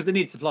stuff, because they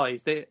need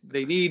supplies. They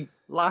need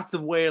lots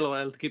of whale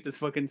oil to keep this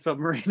fucking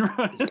submarine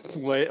running.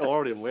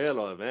 Already whale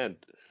oil, man.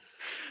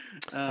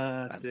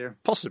 Dear.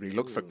 Possibly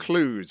look for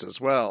clues as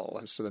well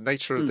as to the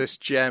nature of this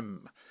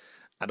gem.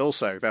 And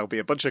also, there'll be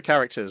a bunch of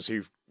characters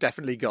who've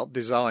definitely got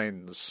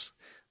designs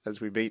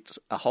as we meet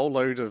a whole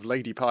load of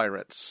lady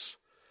pirates.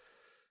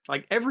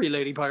 Like every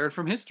lady pirate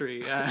from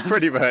history.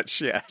 Pretty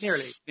much,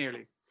 yes.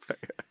 Nearly.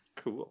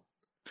 Cool.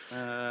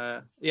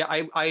 I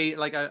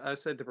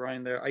said to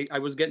Brian there, I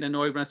was getting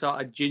annoyed when I saw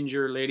a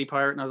ginger lady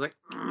pirate, and I was like,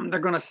 they're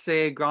going to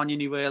say Grania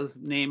Newell's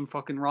name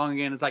fucking wrong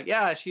again. It's like,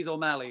 yeah, she's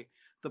O'Malley,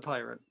 the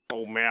pirate.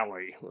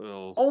 O'Malley.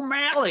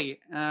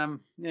 O'Malley!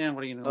 Yeah,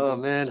 what do you know? Oh,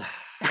 man.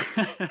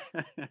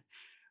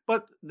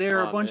 But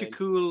they're a bunch of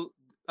cool,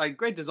 like,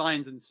 great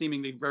designs and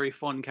seemingly very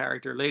fun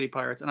character lady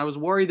pirates, and I was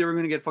worried they were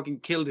going to get fucking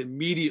killed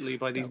immediately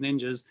by these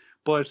ninjas,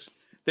 but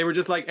they were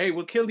just like, hey,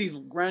 we'll kill these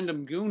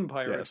random goon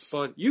pirates,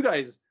 but you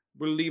guys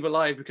will leave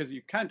alive because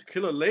you can't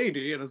kill a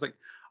lady. And I was like,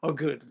 oh,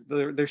 good.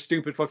 Their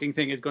stupid fucking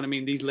thing is going to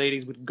mean these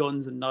ladies with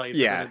guns and knives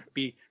are going to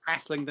be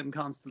hassling them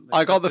constantly.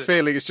 I got the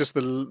feeling it's just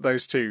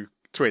those two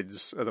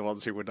twins are the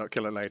ones who would not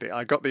kill a lady.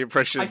 I got the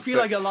impression I feel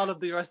like a lot of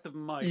the rest of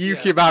them might.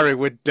 Yukimaru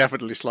would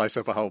definitely slice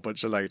up a whole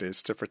bunch of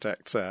ladies to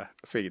protect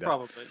Fina.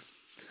 Probably.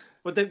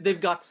 But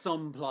they've got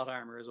some plot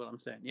armor is what I'm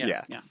saying.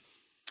 Yeah.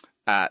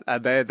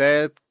 And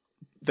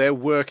they're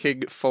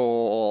working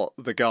for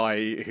the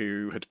guy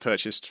who had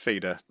purchased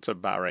Fina to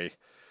marry.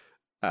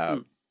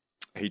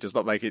 He does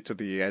not make it to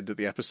the end of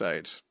the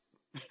episode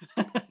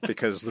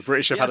because the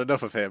British have had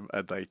enough of him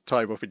and they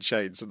tie him up in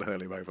chains and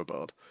hurl him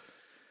overboard.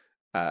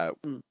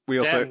 We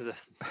also,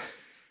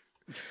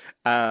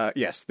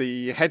 yes,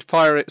 the head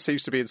pirate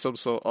seems to be in some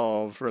sort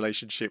of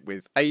relationship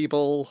with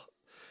Abel,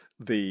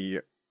 the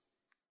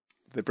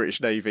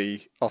British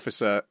Navy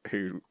officer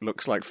who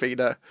looks like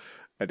Fina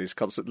and is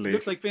constantly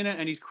looks like Fina,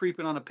 and he's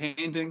creeping on a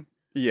painting.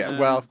 Yeah,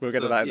 well, we'll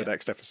get to that in the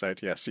next episode.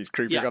 Yes, he's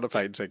creeping on a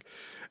painting.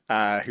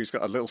 Who's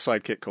got a little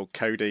sidekick called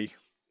Cody,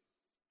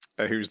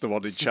 who's the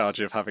one in charge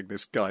of having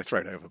this guy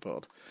thrown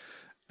overboard.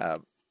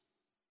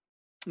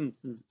 They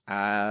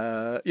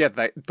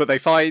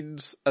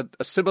find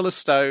a similar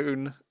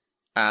stone,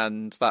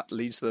 and that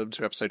leads them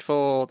to episode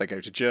 4. They go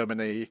to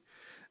Germany.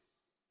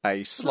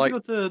 They go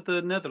to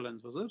the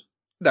Netherlands, was it?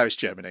 No, it's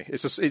Germany.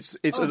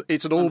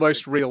 It's an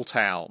almost real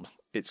town.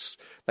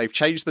 They've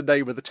changed the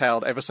name of the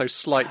town ever so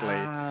slightly,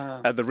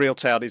 and the real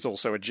town is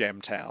also a gem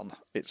town.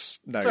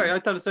 Sorry, I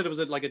thought it said it was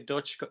like a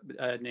Dutch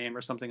name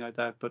or something like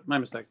that, but my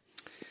mistake.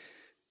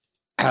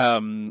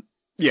 And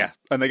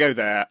they go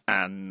there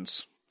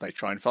and they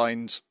try and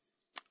find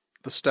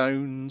the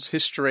stone's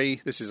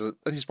history. This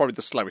is probably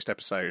the slowest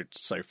episode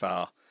so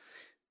far.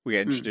 We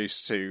get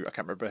introduced to, I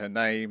can't remember her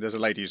name. There's a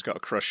lady who's got a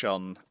crush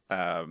on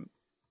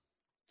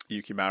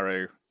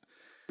Yukimaru.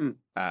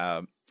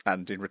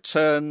 And in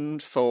return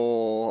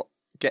for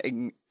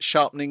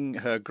sharpening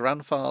her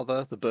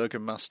grandfather, the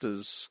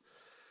burgomaster's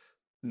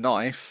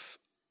knife,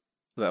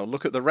 they'll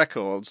look at the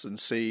records and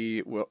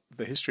see what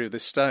the history of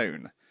this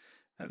stone.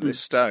 And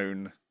this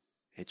stone,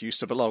 it used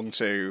to belong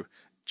to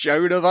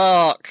Joan of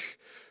Arc.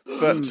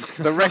 But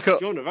the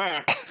record... Joan of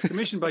Arc.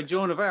 Commissioned by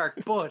Joan of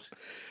Arc, but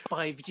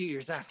 5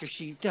 years after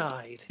she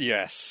died.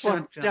 Yes.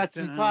 That's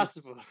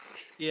impossible.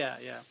 Yeah.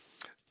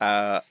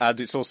 And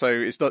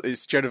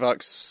it's Joan of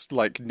Arc's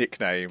like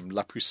nickname,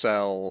 La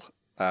Pucelle.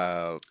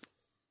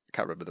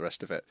 Can't remember the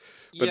rest of it.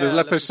 But the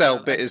La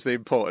Pucelle bit is the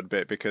important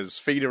bit because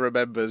Fina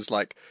remembers,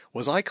 like,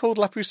 was I called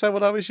La Pucelle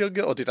when I was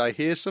younger, or did I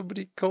hear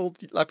somebody called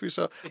La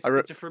Pucelle?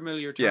 It's a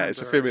familiar term. Yeah,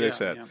 it's a familiar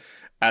term. Yeah.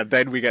 And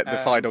then we get the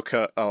final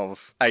cut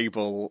of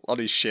Abel on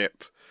his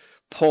ship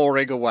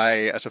pouring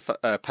away at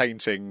a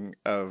painting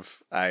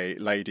of a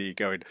lady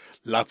going,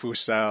 La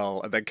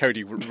Pucelle, and then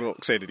Cody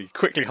walks in and he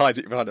quickly hides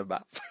it behind a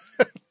map.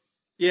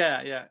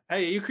 Yeah.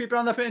 Hey, you creeping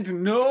on that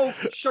painting? No,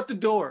 shut the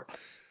door.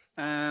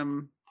 I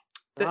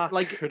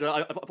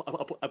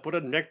put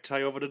a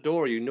necktie over the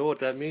door. You know what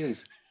that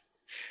means.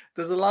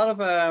 There's a lot of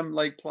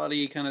like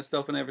plotty kind of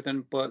stuff and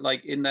everything, but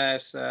like in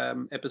that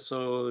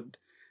episode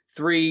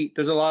 3,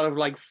 there's a lot of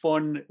like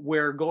fun.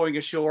 We're going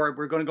ashore.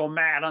 We're going to go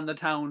mad on the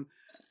town,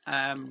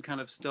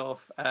 kind of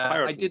stuff.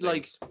 I did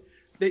like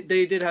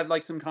they did have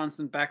like some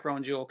constant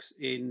background jokes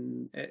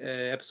in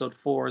episode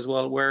 4 as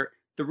well, where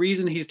the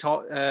reason he's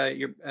taught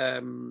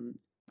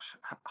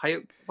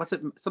what's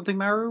it, something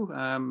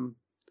Maru.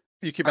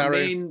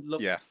 Yukimaru.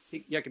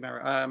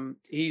 Yukimaru.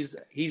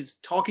 He's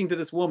talking to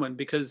this woman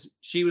because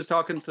she was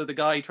talking to the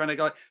guy trying to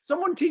go,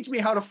 someone teach me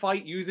how to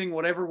fight using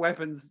whatever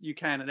weapons you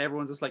can, and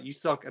everyone's just like, you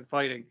suck at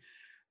fighting.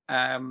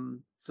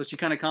 So she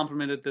kind of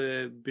complimented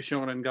the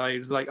Bishonen guy.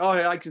 He's like, oh,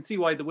 I can see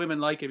why the women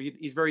like him.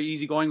 He's very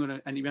easygoing with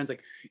it. And he man's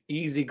like,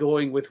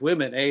 easygoing with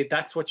women, eh?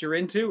 That's what you're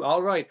into?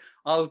 All right,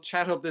 I'll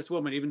chat up this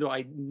woman, even though I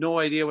had no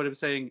idea what I'm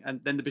saying. And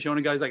then the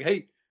Bishonen guy's like,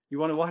 hey, you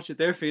want to watch it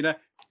there, Fina?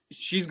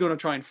 She's going to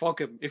try and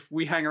fuck him if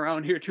we hang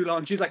around here too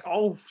long. She's like,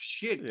 oh,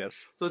 shit.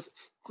 Yes. So it's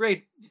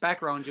great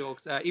background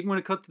jokes. Even when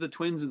it cut to the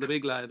twins and the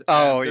big lad.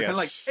 Oh, they're yes. kind of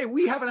like, hey,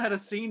 we haven't had a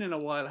scene in a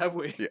while, have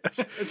we? Yes.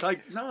 It's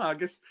like, no, I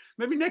guess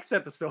maybe next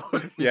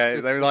episode. Yeah,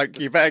 they were like,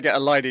 you better get a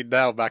line in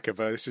now,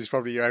 Makaba. This is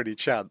probably your only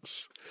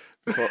chance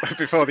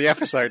before the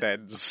episode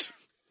ends.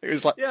 It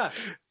was like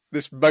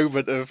this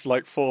moment of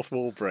like fourth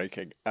wall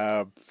breaking.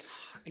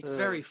 It's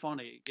very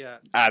funny, yeah.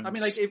 And, I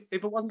mean, like, if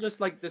it wasn't just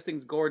like this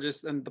thing's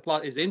gorgeous and the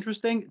plot is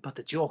interesting, but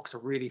the jokes are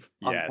really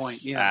on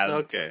point. Yeah,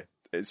 okay.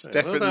 It's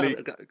definitely.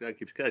 Gotta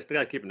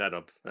keep that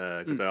up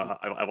because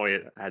I've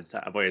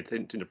only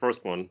seen the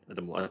first one at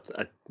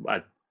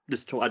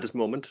this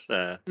moment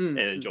and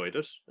enjoyed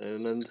it,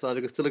 and it's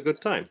like it's still a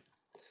good time.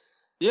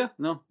 Yeah,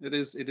 no, it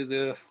is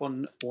a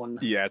fun one.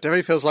 Yeah, it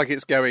definitely feels like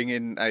it's going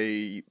in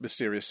a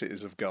Mysterious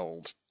Cities of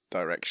Gold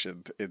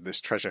direction in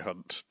this treasure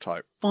hunt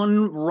type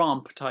fun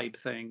romp type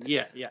thing.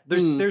 Yeah.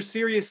 There's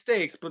serious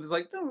stakes, but it's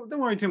like don't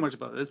worry too much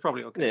about it. It's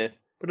probably okay. Yeah,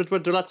 but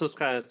there are lots of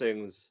kind of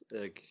things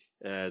like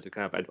the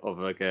kind of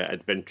like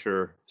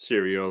adventure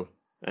serial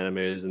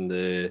animes in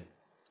the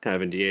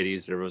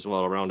 80s. There was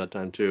well around that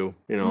time too.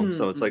 You know,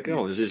 so it's like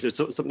there's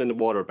something in the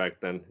water back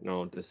then. You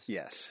know, this.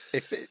 Yes,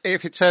 if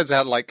it turns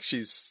out like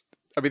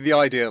the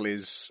ideal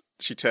is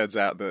she turns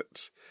out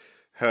that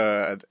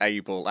her and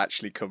Abel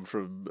actually come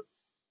from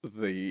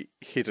the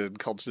hidden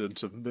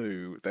continent of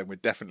Mu, then we're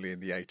definitely in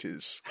the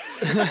 80s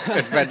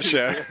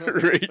adventure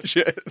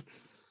region.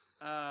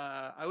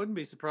 I wouldn't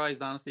be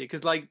surprised, honestly,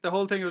 because like the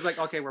whole thing was like,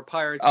 okay, we're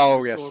pirates.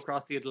 Oh, yes. Go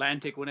across the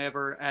Atlantic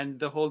whenever, and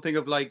the whole thing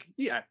of like,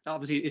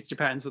 obviously it's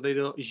Japan, so they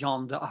do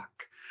Jeanne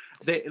d'Arc.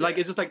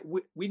 It's just like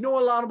we know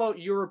a lot about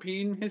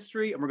European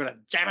history, and we're gonna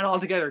jam it all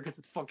together because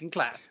it's fucking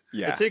class.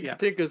 Yeah, I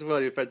think as well.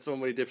 You've had so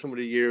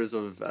many years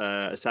of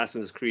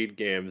Assassin's Creed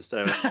games.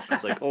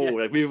 It's like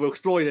like we've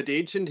explored the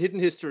ancient hidden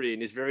history in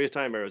these various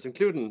time eras,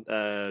 including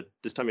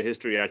this time of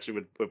history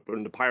actually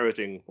when the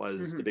pirating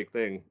was the big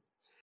thing,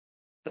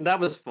 and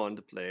that was fun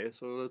to play.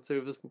 So let's say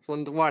it was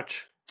fun to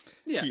watch.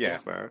 Yeah.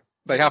 So far.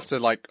 They have to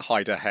like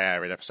hide her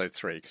hair in episode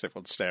 3 because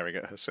everyone's staring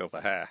at her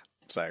silver hair.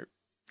 So.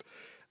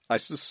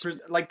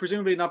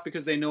 Presumably not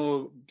because they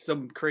know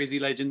some crazy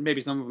legend.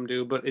 Maybe some of them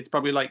do, but it's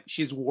probably like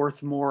she's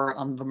worth more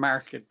on the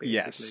market. Basically.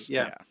 Yes.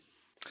 Yeah.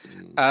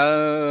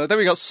 Then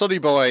we got Sunny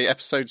Boy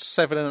episodes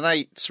 7 and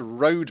 8,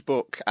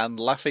 Roadbook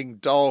and Laughing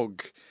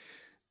Dog.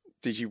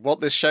 Did you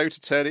want this show to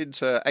turn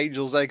into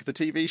Angel's Egg, the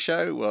TV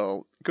show?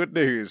 Well, good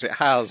news, it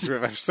has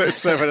with episodes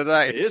 7 and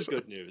 8. It is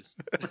good news.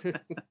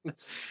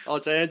 I'll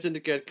try to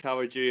get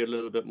Kawaji a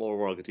little bit more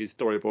work. He's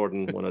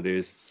storyboarding one of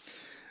these.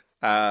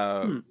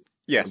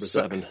 Yes.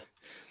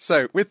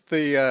 So with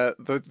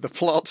the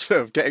plot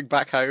of getting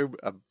back home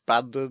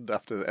abandoned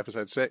after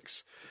episode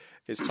 6,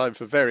 it's time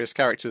for various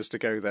characters to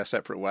go their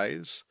separate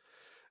ways,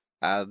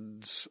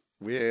 and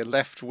we're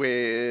left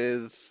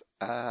with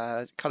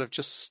kind of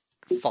just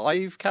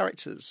 5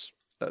 characters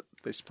at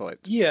this point.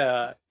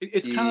 Yeah,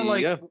 it's kind of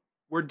like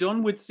we're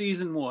done with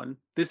season 1.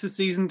 This is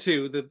season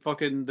 2.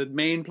 The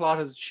main plot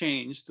has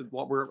changed.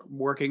 What we're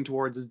working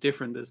towards is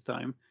different this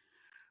time.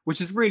 Which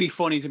is really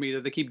funny to me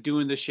that they keep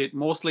doing this shit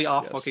mostly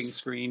off fucking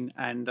screen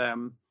and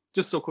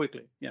just so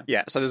quickly. Yeah.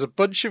 Yeah. So there's a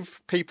bunch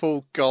of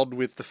people gone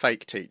with the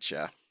fake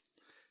teacher.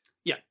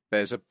 Yeah.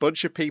 There's a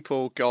bunch of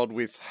people gone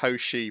with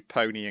Hoshi,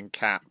 Pony, and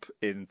Cap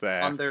in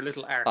their on their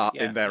little arc.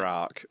 In their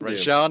arc.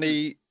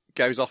 Rajani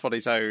goes off on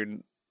his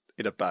own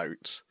in a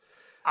boat.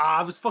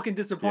 I was fucking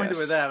disappointed Yes.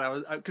 with that. I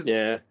was because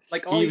Yeah.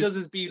 like all he was- does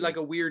is be like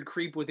a weird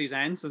creep with his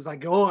ants. It's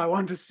like, oh, I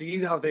want to see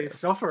how they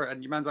suffer,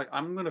 and your man's like,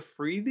 I'm gonna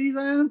free these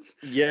ants.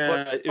 Yeah.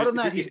 But other than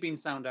that, he's been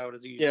sound out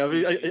as usual.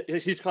 Yeah,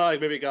 he's kind of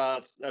like maybe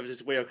got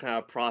this way of kind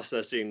of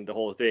processing the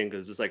whole thing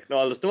because it's like,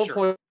 no, there's no Sure.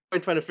 point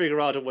trying to figure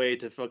out a way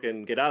to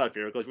fucking get out of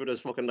here because we're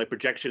just fucking like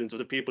projections of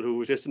the people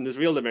who exist in this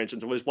real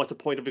dimension. So what's the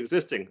point of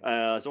existing? So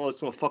I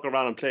was gonna fuck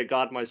around and play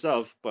God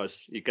myself, but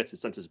he gets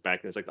his senses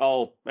back and it's like,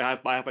 oh, I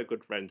have my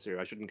good friends here.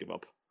 I shouldn't give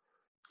up.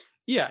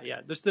 Yeah.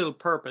 There's still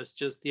purpose.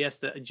 Just he has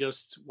to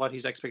adjust what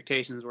his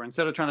expectations were.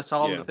 Instead of trying to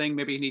solve Yeah. the thing,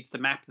 maybe he needs to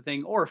map the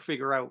thing or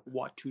figure out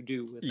what to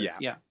do with Yeah.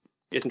 it. Yeah.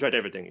 He hasn't tried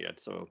everything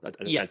yet, so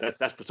Yes. that's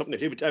something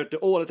that he would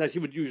all that he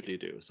would usually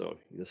do. So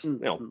he just,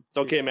 it's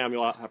okay, man.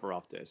 We'll have our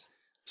off days.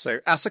 So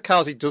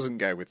Asakazi doesn't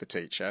go with the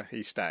teacher;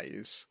 he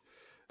stays.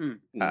 Mm.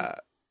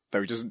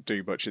 Though he doesn't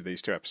do much in these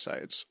 2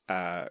 episodes.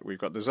 We've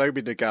got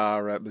Nozomi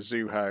Nagara,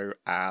 Mizuho,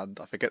 and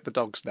I forget the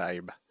dog's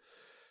name.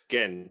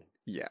 Again,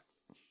 Yeah.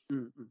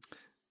 Mm-hmm.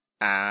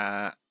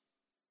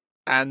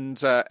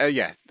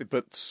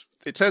 But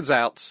it turns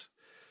out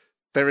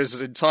there is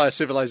an entire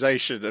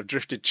civilization of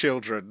drifted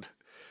children,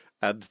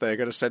 and they're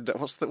going to send out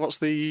what's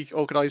the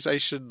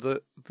organisation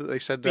that they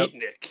send out?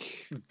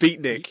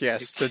 Beatnik,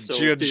 yes, to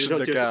judge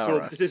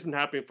Nagara. This has been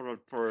happening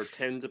for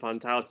tens upon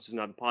thousands, and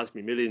not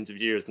possibly millions of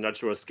years. I'm not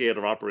sure what scale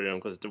they're operating on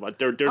because they're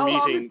How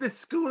long meeting. has this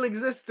school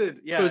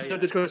existed? Yeah.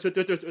 Because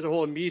there's a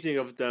whole meeting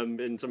of them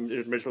in some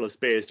interdimensional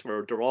space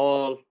where they're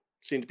all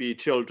seem to be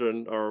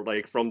children or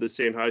like from the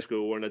same high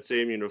school or in that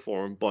same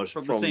uniform, but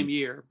From the same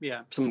year.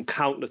 Yeah. some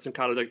countless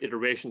like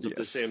iterations of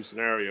the Yes. same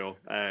scenario,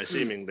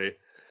 seemingly.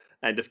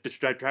 And if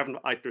they're having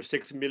like their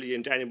 6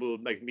 millionth annual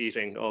like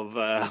meeting of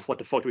what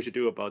the fuck we should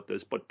do about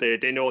this, but they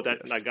know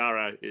that Yes.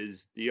 Nagara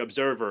is the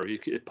observer.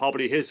 It's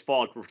probably his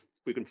fault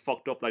we can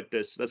fucked up like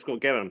this. Let's go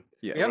get him.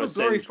 Yeah. We have a Let's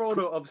blurry send-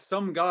 photo of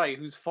some guy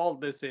whose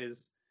fault this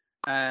is.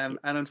 And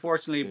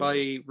unfortunately,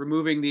 by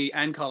removing the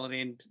ant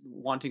colony and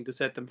wanting to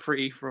set them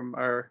free from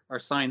our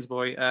science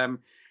boy,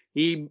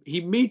 he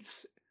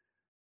meets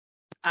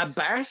a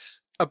bat.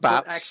 A but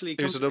bat actually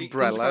who's comes- an he comes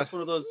umbrella. across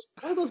one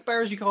of those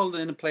bars you call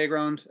it in a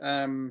playground.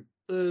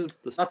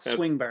 Not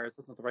swing bars.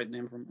 That's not the right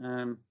name for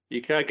them.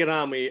 You can't get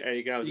on me, and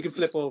you You can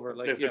flip over,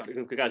 like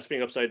You got to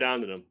swing upside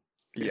down to them.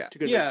 Yeah.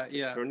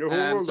 yeah. Turn your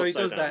whole world So he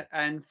upside does down. that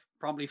and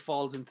promptly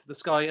falls into the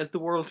sky as the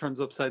world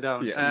turns upside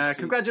down. Yes.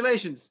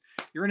 Congratulations,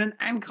 you're in an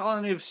ant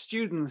colony of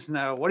students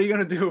now. What are you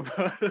going to do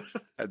about it?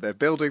 And they're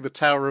building the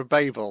Tower of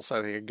Babel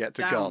so they can get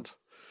to Down. God.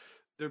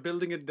 They're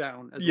building it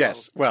down. As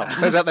Yes. Well, it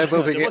turns out they're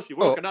building They it must be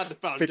working on up the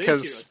foundation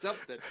because or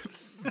something.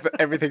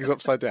 everything's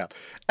upside down.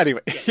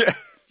 Anyway,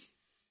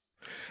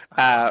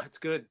 That's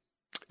good.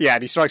 yeah,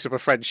 and he strikes up a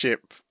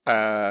friendship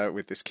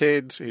with this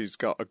kid who's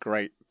got a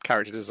great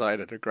character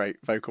design and a great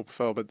vocal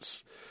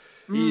performance.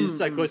 He's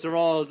like, because they're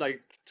all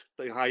like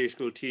high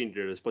school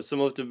teenagers, but some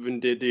of them have been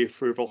did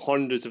for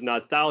hundreds, if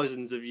not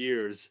thousands, of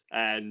years.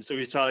 And so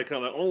he's trying to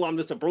kind of like, oh, I'm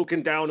just a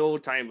broken down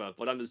old timer,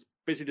 but I'm just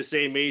basically the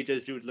same age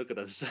as you. Look at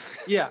us.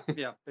 Yeah,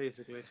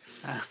 basically.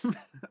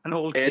 An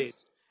old kid.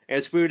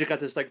 It's weird. They got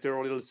this like their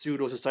own little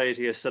pseudo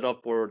society is set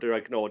up where they're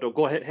like, no, they'll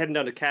go heading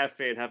down to the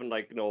cafe and having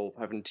like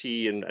having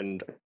tea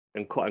and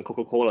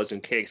Coca-Colas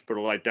and cakes, but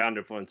they'll like down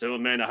there for and say, oh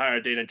man, a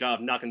hard day in a job,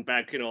 knocking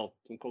back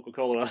some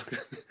Coca-Cola.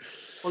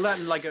 Well, that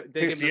and like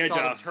they Takes give the them a edge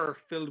solid off.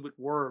 turf filled with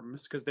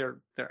worms because they're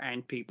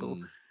ant people.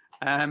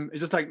 It's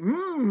just like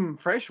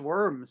fresh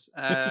worms.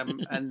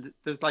 And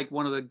there's like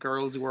one of the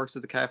girls who works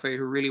at the cafe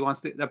who really wants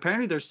to.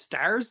 Apparently, there's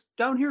stars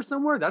down here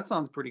somewhere. That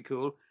sounds pretty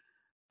cool.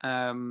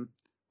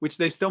 Which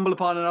they stumble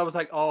upon, and I was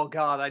like, oh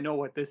god, I know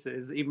what this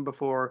is. Even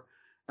before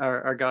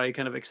our guy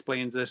kind of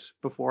explains it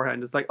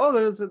beforehand, it's like, oh,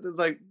 there's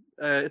like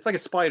it's like a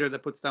spider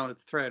that puts down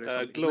its thread or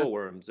something.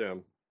 Glowworms, yeah.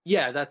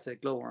 Yeah, that's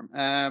it, glowworm.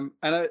 And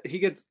he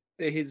gets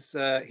his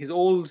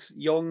old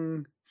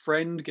young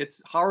friend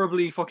gets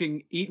horribly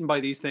fucking eaten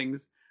by these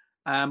things.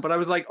 But I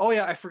was like, oh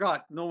yeah, I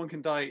forgot. No one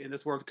can die in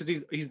this world because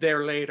he's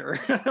there later.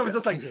 I was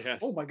just like, Yes.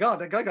 oh my god,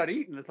 that guy got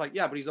eaten. It's like,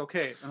 yeah, but he's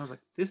okay. And I was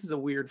like, this is a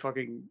weird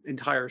fucking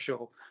entire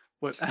show.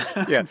 But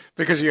Yeah,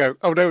 because you go,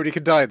 oh, nobody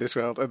can die in this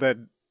world, and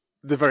then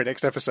the very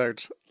next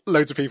episode,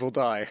 loads of people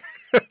die.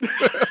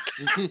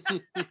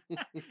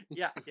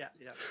 yeah.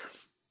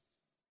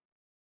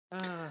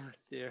 Ah,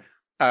 dear.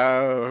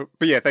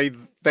 But yeah, they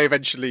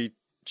eventually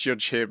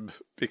judge him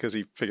because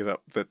he figures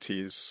out that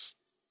Nagara's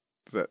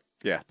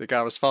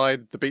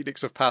fine. The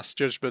beatniks have passed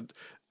judgment.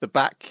 The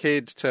Bat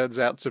Kid turns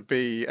out to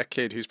be a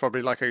kid who's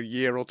probably like a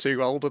year or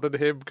two older than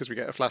him because we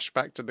get a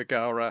flashback to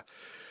Nagara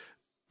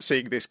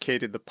seeing this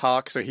kid in the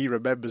park. So he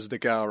remembers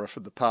Nagara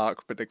from the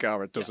park, but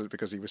Nagara doesn't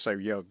because he was so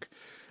young.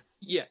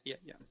 Yeah.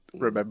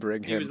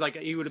 Remembering He him. was like,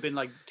 he would have been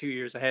like 2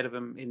 years ahead of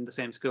him in the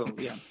same school.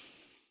 Yeah.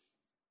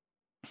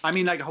 I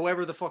mean, like,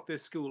 however the fuck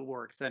this school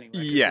works, anyway.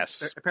 'cause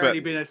Yes, it's apparently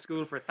but- been at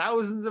school for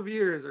thousands of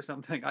years or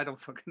something. I don't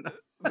fucking know.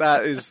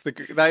 That is a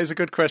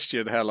good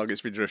question. How long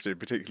it's been drifted,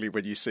 particularly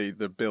when you see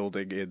the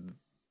building in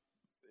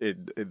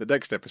the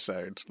next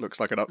episode looks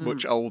like a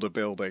much older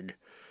building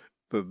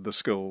than the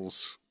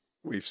schools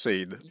we've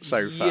seen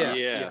so far.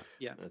 Yeah.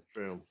 That's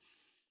true.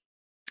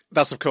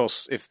 That's, of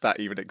course, if that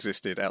even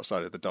existed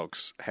outside of the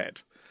dog's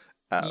head.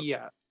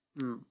 Yeah.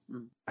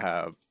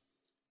 But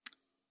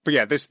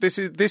yeah, this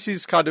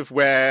is kind of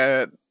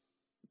where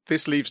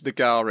this leaves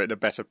Nagar in a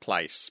better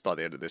place by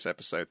the end of this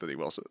episode than he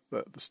was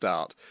at the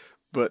start.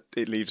 But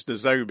it leaves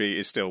Nozomi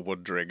is still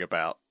wondering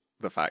about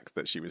the fact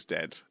that she was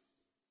dead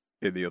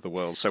in the other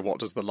world. So what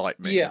does the light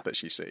mean that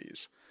she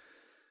sees?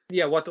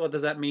 Yeah, what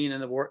does that mean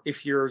in the world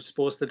if you're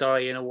supposed to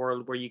die in a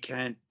world where you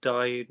can't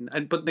die?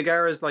 But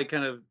Nagara's like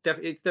kind of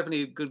it's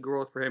definitely good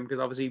growth for him because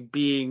obviously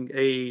being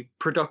a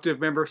productive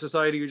member of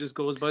society who just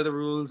goes by the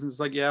rules and it's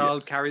like I'll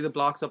carry the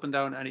blocks up and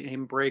down, and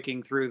him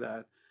breaking through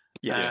that.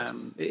 Yes.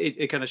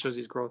 It kind of shows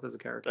his growth as a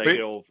character.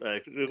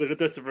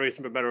 That's a very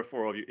simple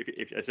metaphor of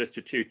if it's just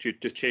to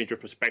change your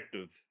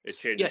perspective, it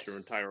changes your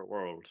entire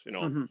world.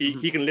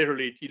 He can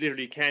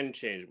literally can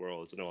change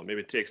worlds. Maybe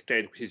it takes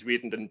time because he's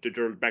reading the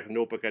journal back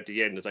notebook at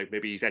the end. It's like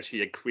maybe he's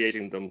actually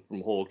creating them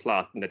from whole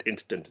cloth in that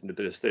instant, and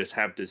they just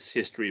have this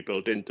history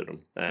built into them.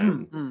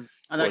 And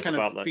that kind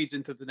of feeds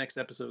into the next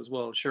episode as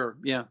well. Sure,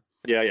 yeah.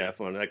 Yeah,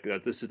 fun. Like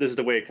this is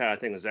the way kind of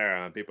things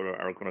are, and people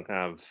are going to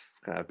kind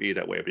of be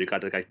that way. But you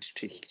got to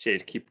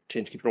keep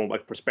your own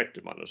like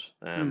perspective on it.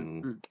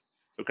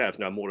 So kind of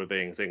not a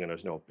motivating thing, and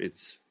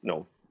it's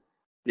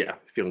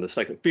feeling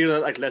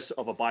like less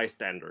of a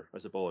bystander, I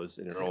suppose,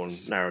 in your own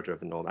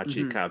narrative, and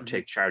actually kind of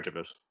take charge of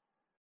it.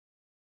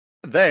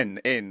 Then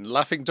in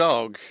Laughing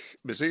Dog,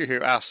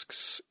 Mizuho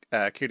asks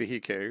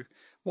Kunihiko,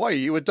 "Why are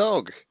you a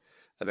dog?"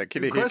 And then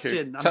Good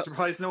question. I'm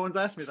surprised no one's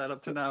asked me that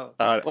up to now.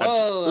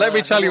 Let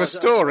me tell you a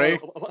story.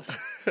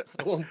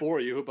 I won't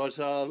bore you, but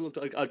I'll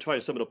try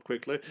to sum it up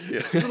quickly.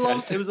 Yeah.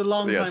 It was a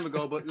long time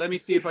ago, but let me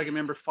see if I can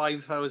remember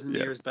 5,000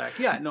 years back.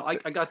 Yeah, no, I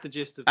got the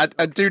gist of it.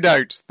 And do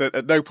note that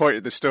at no point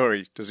in the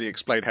story does he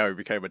explain how he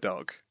became a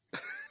dog.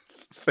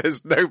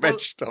 There's no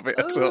mention of it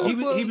at all.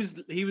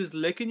 He was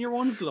licking your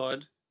one's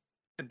blood,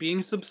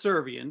 being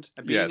subservient,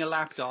 being a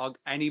lapdog,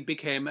 and he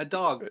became a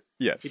dog.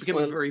 Yes. He became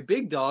a very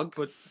big dog,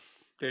 but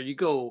there you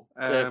go.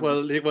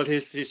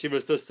 She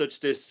was just such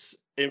this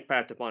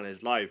impact upon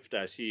his life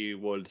that he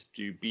would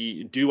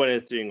do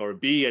anything or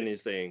be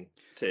anything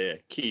to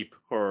keep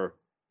her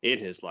in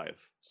his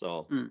life.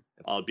 So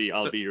I'll be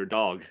your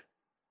dog.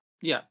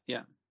 Yeah.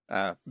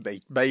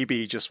 Maybe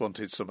he just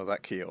wanted some of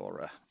that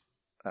Kiora.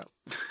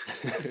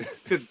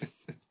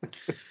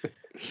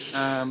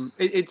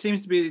 It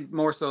seems to be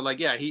more so like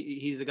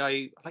he's a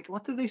guy like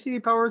what did they see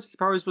powers?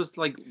 Powers was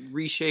like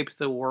reshape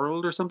the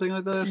world or something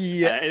like that.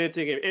 Yeah,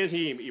 anything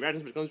he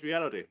imagines becomes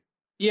reality.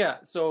 Yeah,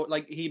 so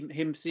like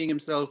him seeing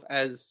himself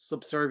as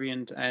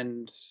subservient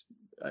and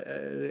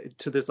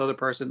to this other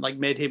person like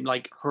made him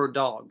like her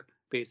dog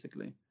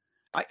basically.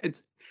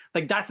 It's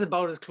like that's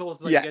about as close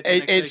as I can get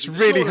to it's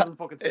really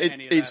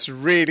it's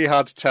really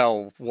hard to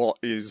tell what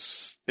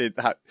is it.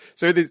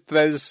 So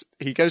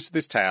he goes to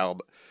this town.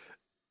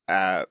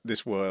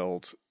 This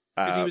world.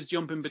 Because he was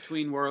jumping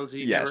between worlds.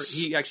 He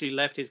actually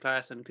left his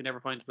class and could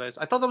never find a place.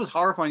 I thought that was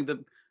horrifying.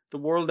 The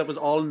world that was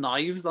all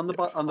knives on the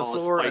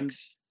floor and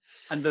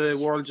the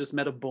world just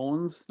made of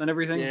bones and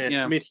everything.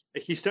 Yeah. I mean,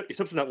 he stepped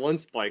on that one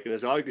spike and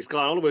he's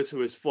gone all the way to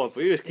his foot,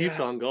 but he just keeps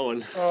on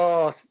going.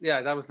 Oh, yeah,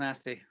 that was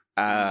nasty.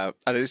 And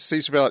it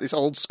seems to be like this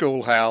old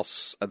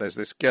schoolhouse, and there's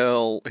this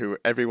girl who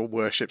everyone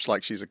worships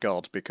like she's a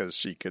god because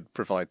she could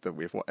provide them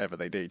with whatever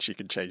they need. She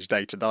can change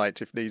day to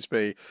night if needs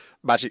be,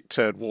 magic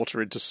turn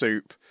water into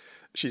soup.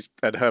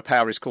 And her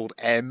power is called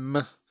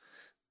M.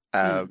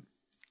 But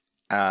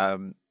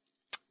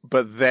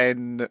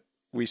then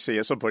we see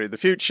at some point in the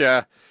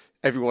future,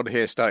 everyone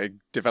here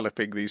started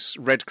developing these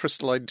red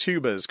crystalline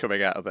tumours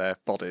coming out of their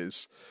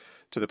bodies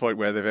to the point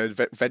where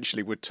they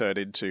eventually would turn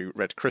into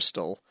red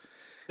crystal.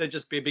 They'd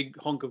just be a big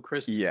hunk of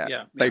crystal.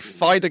 Yeah. They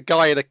find a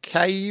guy in a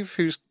cave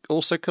who's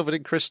also covered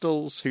in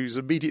crystals, whose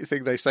immediate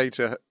thing they say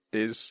to her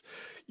is,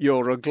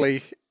 "You're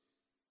ugly,"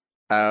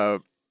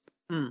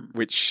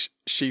 which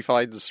she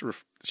finds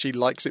she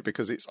likes it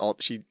because it's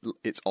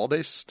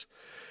honest.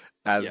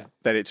 And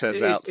then it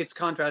turns out it's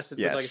contrasted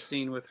with like a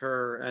scene with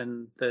her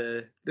and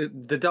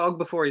the dog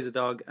before he's a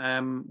dog,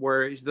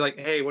 where he's like,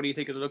 "Hey, what do you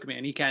think of the look of me?"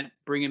 And he can't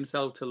bring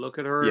himself to look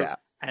at her. Yeah.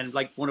 And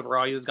like one of her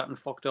eyes has gotten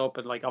fucked up,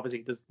 and like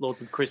obviously there's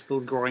loads of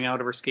crystals growing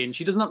out of her skin.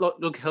 She does not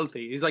look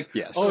healthy. He's like,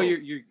 yes. "Oh,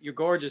 you're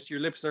gorgeous. Your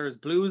lips are as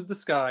blue as the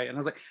sky." And I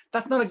was like,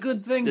 "That's not a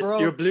good thing, bro."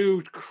 Your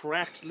blue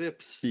cracked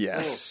lips.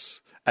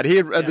 Yes. And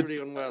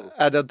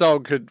a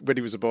dog when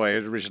he was a boy,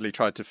 had originally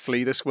tried to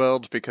flee this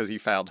world because he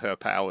found her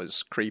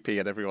powers creepy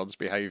and everyone's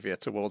behaviour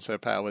towards her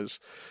powers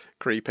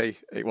creepy.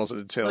 It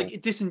wasn't until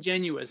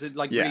disingenuous. It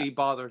really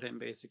bothered him,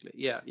 basically.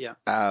 Yeah.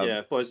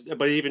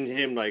 But even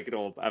him,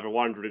 ever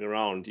wandering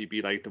around, he'd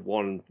be like the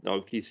one.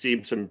 He'd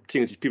seen some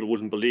things people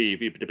wouldn't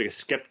believe. He'd be the biggest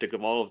skeptic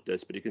of all of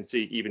this, but you can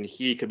see even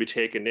he could be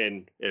taken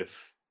in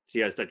if he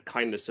has that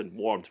kindness and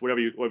warmth, whatever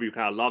you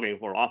kind of longing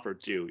for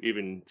offered to you.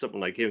 Even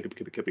something like him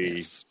could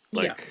be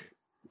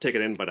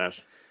taken in by that.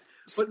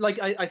 But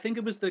I think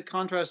it was the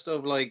contrast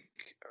of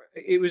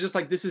it was just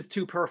like, this is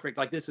too perfect.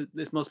 Like this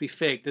must be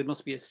fake. There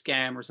must be a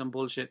scam or some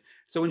bullshit.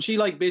 So when she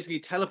like basically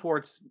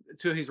teleports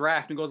to his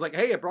raft and goes like,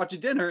 "Hey, I brought you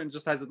dinner," and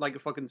just has like a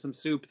fucking some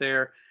soup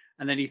there,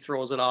 and then he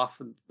throws it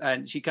off,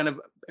 and she kind of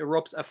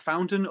erupts a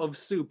fountain of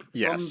soup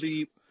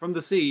from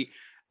the sea,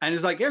 and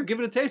is like, "Here, give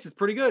it a taste. It's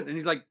pretty good." And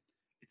he's like,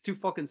 "It's too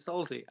fucking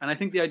salty." And I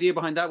think the idea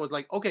behind that was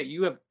like, okay,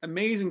 you have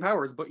amazing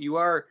powers, but you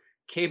are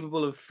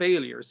capable of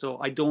failure. So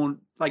I don't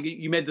like,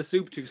 you made the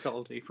soup too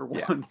salty for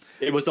one.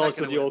 It was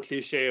also the old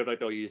cliche of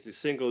like, oh, he's a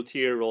single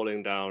tear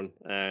rolling down.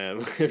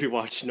 If you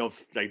watch enough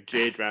like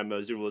J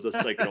dramas, it was just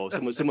like, you know,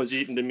 someone's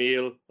eating the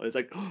meal, and it's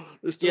like, oh,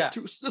 it's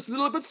just a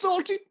little bit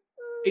salty.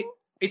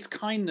 It's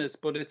kindness,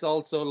 but it's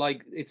also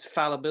like it's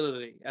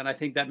fallibility, and I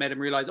think that made him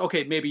realize,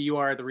 okay, maybe you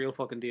are the real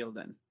fucking deal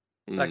then.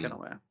 That kind of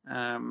way.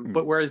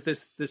 But whereas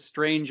this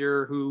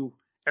stranger who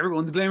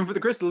everyone's blaming for the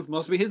crystals,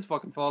 must be his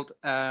fucking fault.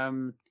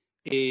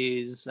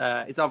 Is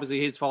it's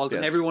obviously his fault,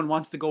 and everyone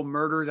wants to go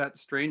murder that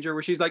stranger.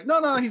 Where she's like,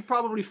 no, he's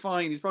probably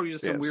fine. He's probably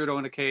just some weirdo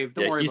in a cave.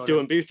 Don't worry about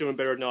it. He's doing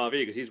better than Navi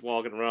because he's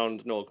walking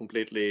around,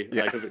 completely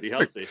completely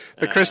healthy.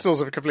 The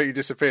crystals have completely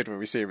disappeared when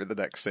we see him in the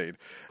next scene.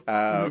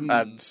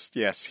 And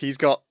yes, he's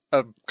got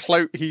a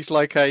cloak. He's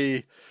like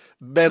a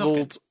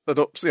medalled up.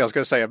 I was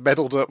going to say a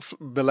medalled up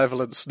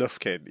malevolent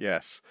Snufkin.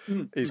 Yes,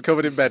 he's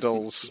covered in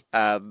medals,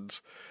 and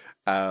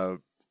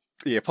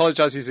he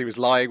apologizes. He was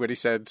lying when he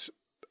said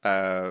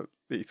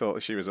he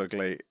thought she was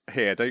ugly.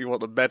 Here, don't you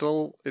want a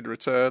medal in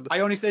return?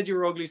 I only said you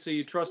were ugly, so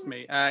you trust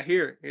me.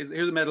 Here's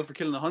a medal for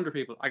killing 100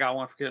 people. I got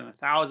one for killing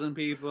 1,000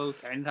 people,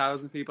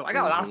 10,000 people. I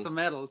got lots of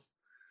medals.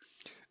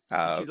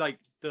 She's like,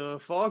 the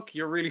fuck?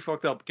 You're really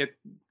fucked up.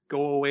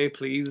 Go away,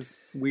 please,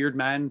 weird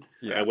man.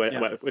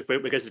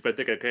 Because it's been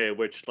thinking, okay,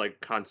 which like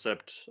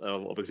concept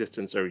of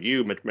existence are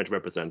you meant to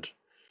represent?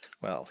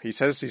 Well, he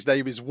says his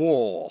name is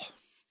War,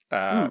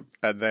 and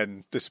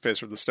then disappears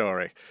from the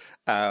story.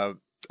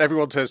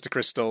 Everyone turns to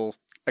Crystal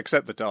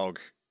except the dog,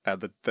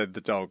 and then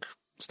the dog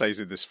stays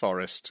in this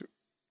forest,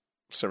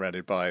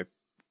 surrounded by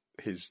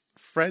his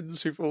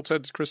friends who've all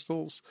turned to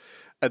crystals,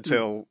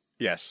 until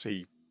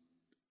he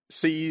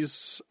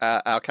sees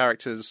our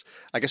characters.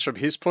 I guess from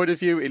his point of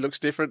view, it looks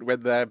different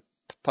when they're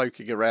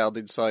poking around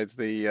inside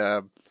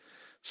the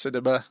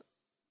cinema.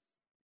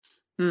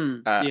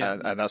 And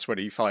that's when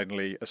he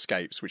finally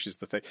escapes, which is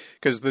the thing.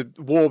 Because the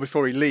War,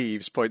 before he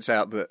leaves, points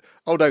out that,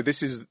 oh no,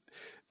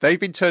 they've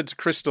been turned to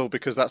crystal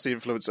because that's the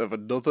influence of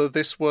another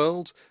this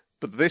world,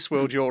 but this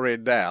world you're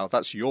in now,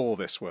 that's your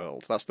this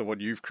world. That's the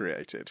one you've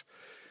created.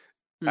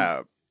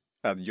 And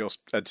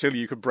until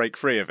you can break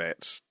free of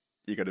it,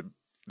 you're going to...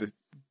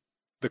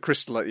 The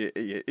crystal,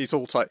 it's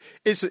all tight.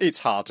 It's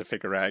hard to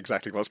figure out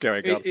exactly what's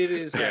going on. It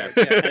is.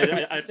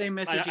 It's the same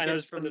message he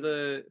gets from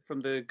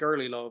the girl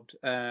he loved,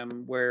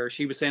 where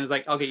she was saying, "It's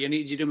like, okay, I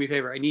need you to do me a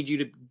favor. I need you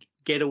to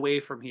get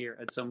away from here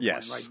at some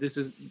point. Right? This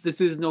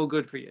is no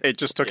good for you." It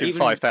just took him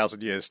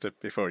 5,000 years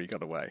before he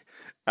got away.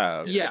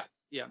 Yeah.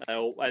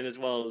 And as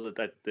well,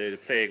 that the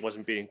plague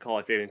wasn't being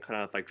caused by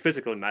kind of like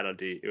physical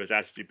malady. It was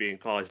actually being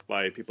caused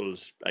by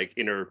people's like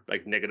inner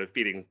like negative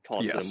feelings,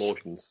 thoughts, and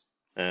emotions.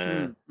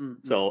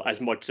 So as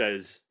much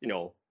as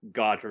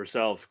God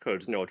herself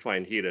could try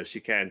and heal us, she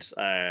can't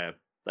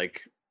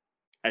like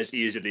as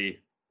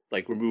easily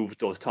like remove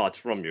those thoughts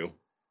from you.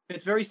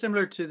 It's very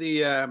similar to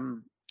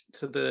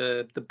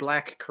the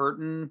Black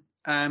Curtain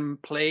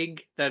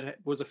plague that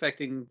was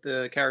affecting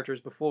the characters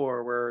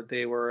before, where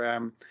they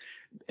were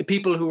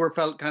people who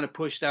felt kind of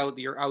pushed out,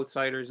 your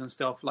outsiders and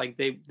stuff. Like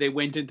they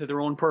went into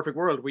their own perfect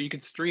world where you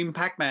could stream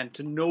Pac-Man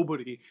to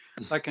nobody,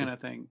 that kind of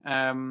thing.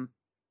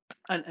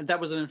 And that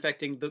wasn't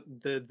infecting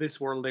this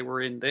world they were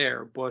in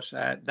there, but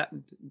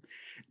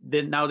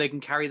then now they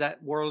can carry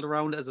that world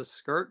around as a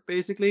skirt,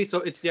 basically. So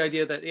it's the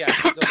idea that these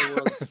other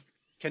worlds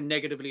can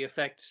negatively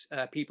affect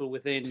people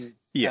within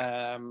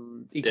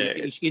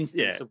each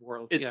instance of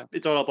world.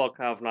 It's all about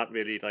kind of not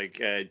really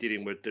like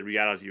dealing with the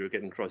reality you're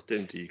getting thrust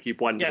into. You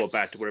keep wanting to go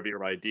back to whatever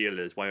your ideal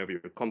is, whatever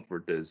your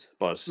comfort is,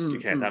 but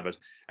you can't have it.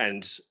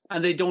 And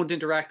they don't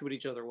interact with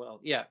each other well.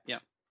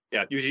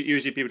 Yeah,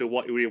 usually people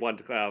who really want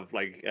to kind of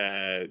like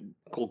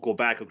go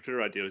back to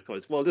their ideas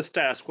because, well, this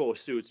status quo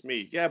suits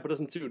me. Yeah, but it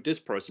doesn't suit this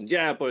person.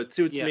 Yeah, but it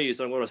suits me,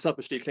 so I'm going to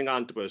selfishly cling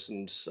on to it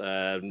and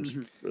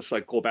just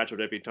like go back to it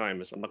every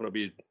time. So I'm not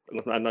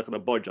going to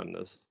budge on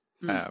this.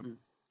 And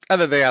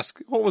then they ask,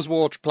 what was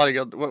War planning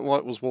on?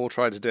 What was War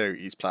trying to do?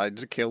 He's planning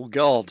to kill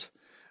God.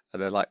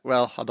 And they're like,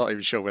 well, I'm not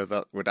even sure whether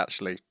that would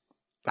actually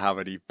have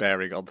any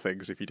bearing on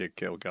things if he did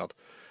kill God.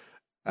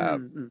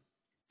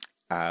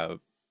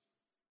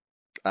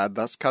 And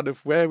that's kind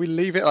of where we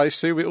leave it. I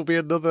assume it'll be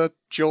another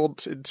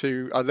jaunt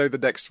into... I know the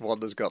next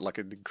one has got like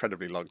an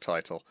incredibly long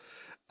title.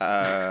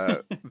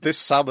 This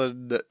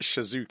salmon,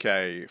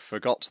 Shizuke,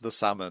 forgot the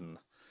salmon.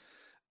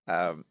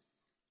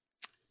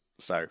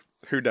 So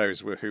who knows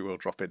who will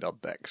drop in on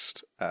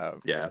next.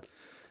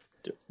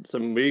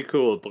 Some really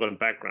cool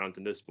background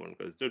in this one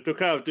because they're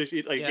kind of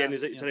again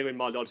is telling a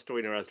mild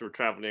story now as they're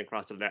traveling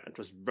across the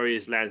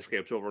various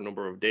landscapes over a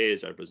number of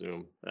days, I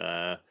presume.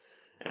 And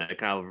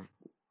kind of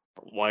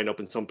wind up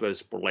in some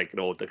place where, like,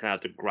 the kind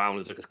of the ground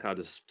is like a kind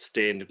of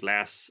stained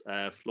glass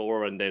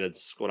floor, and then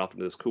it's going up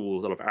into this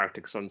cool sort of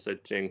Arctic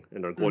sunset thing,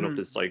 and they're going up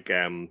this like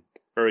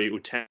very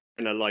Utena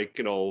like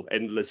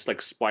endless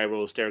like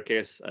spiral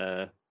staircase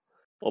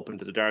up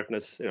into the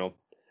darkness.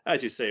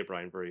 As you say,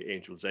 Brian, very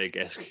Angel's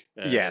Egg-esque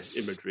Yes.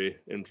 imagery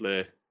in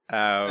play.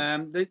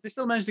 They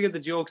still managed to get the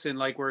jokes in,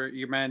 like where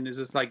your man is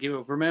just like,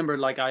 remember,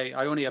 like I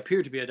only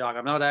appear to be a dog.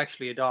 I'm not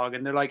actually a dog.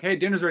 And they're like, hey,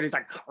 dinner's ready. He's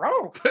like,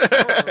 oh,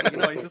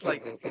 he's just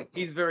like,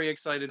 he's very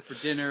excited for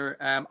dinner.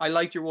 I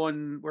liked your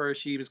one where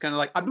she was kind of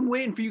like, I've been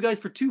waiting for you guys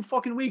for 2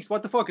 fucking weeks.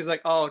 What the fuck? It's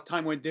like, oh,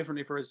 time went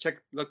differently for us. Check,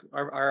 look,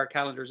 our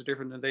calendars are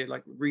different, and they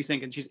like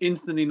resync. And she's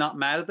instantly not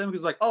mad at them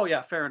because like, oh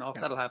yeah, fair enough,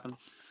 that'll happen.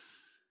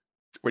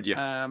 When you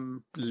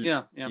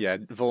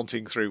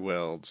vaunting through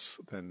worlds,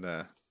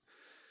 then.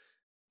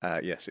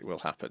 Yes, it will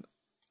happen.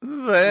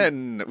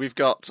 Then we've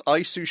got Ai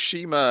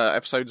Tsushima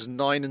episodes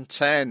 9 and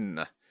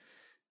 10.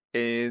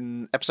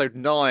 In episode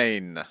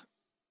 9,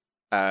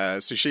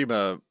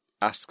 Tsushima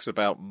asks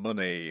about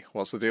money.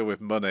 What's the deal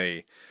with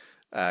money?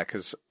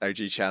 Because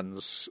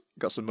OG-chan's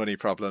got some money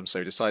problems, so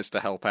he decides to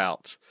help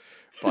out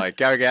by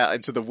going out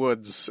into the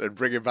woods and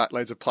bringing back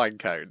loads of pine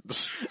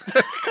cones.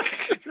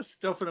 Just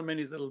stuffing them in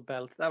his little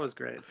belt. That was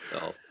great.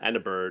 Oh, and a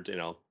bird,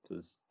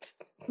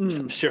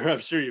 I'm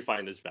sure you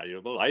find this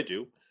valuable. I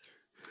do.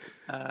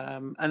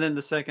 And then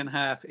the second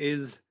half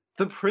is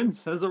the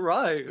prince has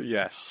arrived.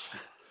 Yes,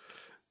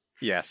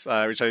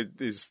 which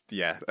is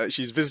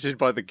she's visited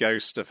by the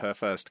ghost of her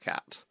first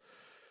cat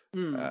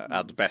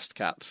and best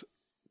cat.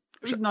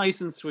 It was nice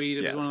and sweet.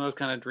 It was one of those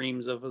kind of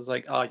dreams of, it was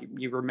like, oh,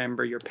 you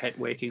remember your pet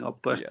waking up.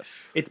 But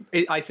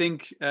I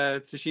think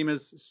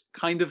Tsushima's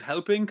kind of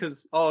helping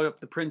because,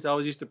 the prince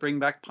always used to bring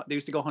back, they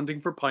used to go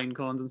hunting for pine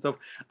cones and stuff.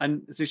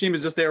 And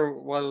Tsushima's just there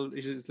while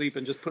he's asleep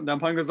and just putting down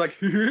pine cones like,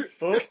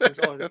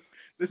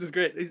 this is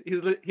great.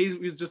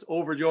 He's just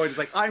overjoyed. He's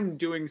like, I'm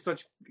doing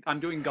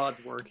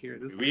God's work here.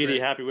 This is really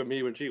happy with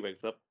me when she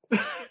wakes up.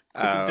 It's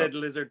a dead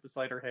lizard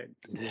beside her head.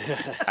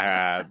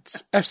 And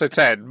episode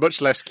 10, much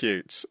less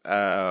cute.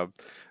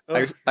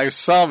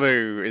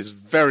 Osamu is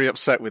very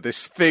upset with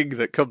this thing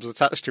that comes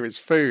attached to his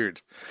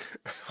food.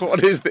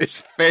 What is this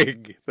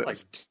thing? Like,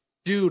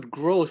 dude,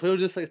 gross. We'll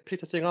just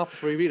pick the thing up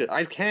before we eat it.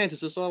 I can't.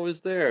 It's just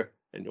always there.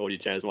 And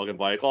Oji-chan's walking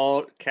by,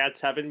 like,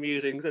 cats having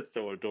meetings. That's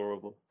so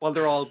adorable. Well,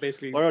 they're all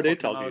basically... What are they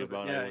talking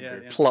about? Yeah.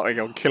 Plotting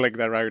on killing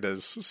their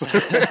owners.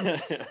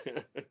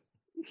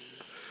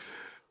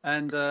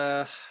 And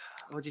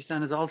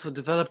Oji-san has also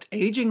developed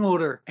aging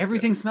odor.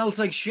 Everything smells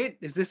like shit.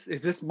 Is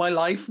this my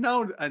life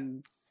now?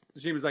 And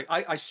she was like,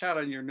 I shat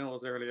on your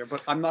nose earlier,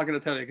 but I'm not going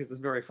to tell you because it's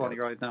very funny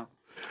right now.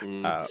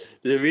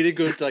 They a really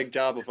good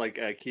job of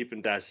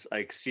keeping that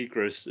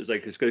secret.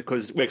 It's good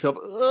because it wakes up.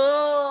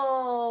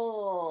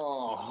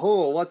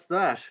 Oh, what's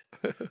that?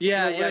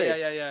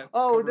 Yeah.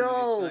 Oh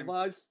no,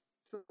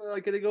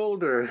 I'm getting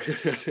older.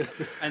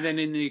 And then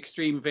in the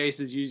extreme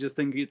faces, you just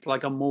think it's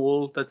like a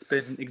mole that's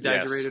been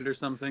exaggerated or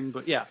something.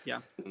 But yeah.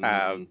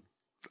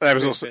 There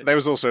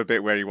was also a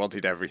bit where he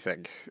wanted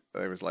everything.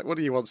 It was like, what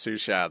do you want,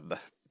 Sushan?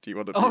 Do you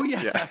want to? Oh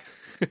yeah.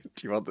 Do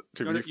you want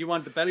you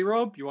want the belly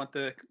rub? You want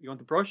the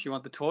brush? You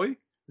want the toy?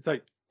 It's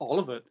like all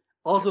of it.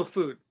 Also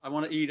food. I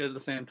want to eat at the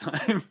same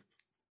time.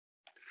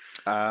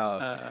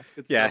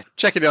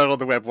 Checking out on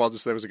the web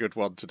once, there was a good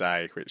one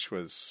today, which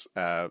was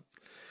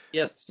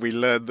yes. We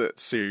learned that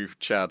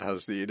Su-chan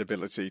has the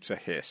inability to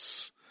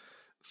hiss.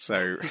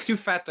 So he's too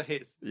fat to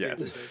hiss. Yes.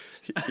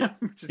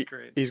 Which is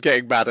great. He's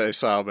getting mad at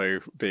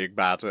Osamu being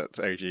mad at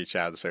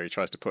Oji-chan, so he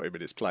tries to put him in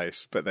his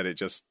place, but then it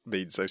just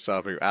means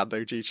Osamu and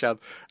Oji-chan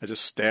are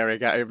just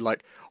staring at him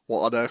like,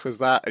 what on earth was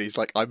that? And he's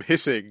like, I'm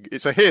hissing.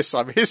 It's a hiss.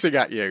 I'm hissing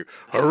at you.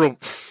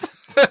 Harumph.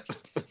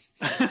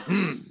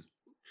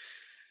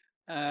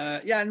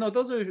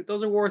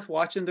 Those are worth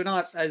watching. They're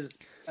not as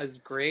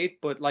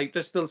great, but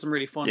there's still some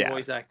really fun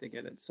voice acting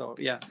in it. So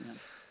yeah.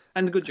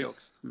 And good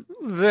jokes.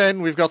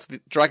 Then we've got the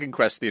Dragon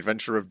Quest: The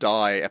Adventure of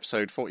Dai,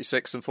 episode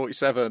 46 and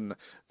 47,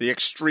 the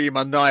Extreme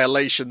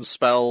Annihilation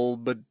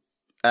Spell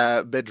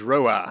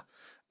Bedroa,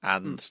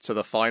 and to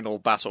the final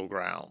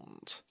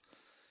battleground.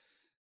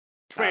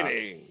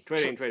 Training.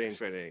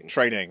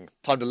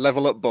 Time to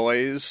level up,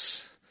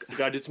 boys. We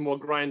gotta do some more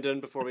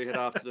grinding before we head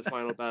off to the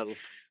final battle.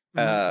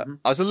 I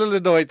was a little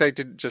annoyed they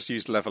didn't just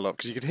use level up,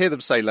 because you could hear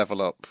them say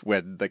level up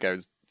when they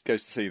goes to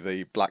see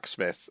the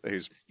blacksmith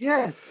who's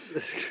because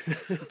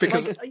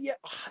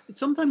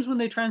sometimes when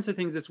they translate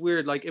things it's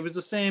weird. Like it was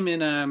the same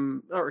in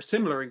or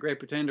similar in Great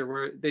Pretender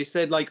where they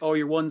said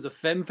your one's a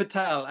femme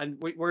fatale,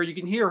 and where you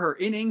can hear her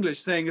in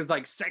English saying is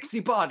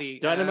sexy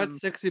body, dynamite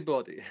sexy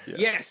body.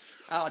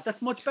 Yes,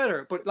 that's much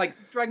better. But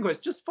Dragon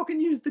Quest, just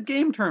fucking use the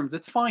game terms,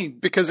 it's fine.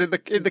 Because in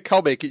the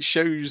comic it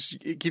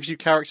gives you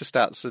character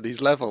stats and these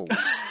levels.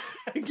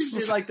 It gives you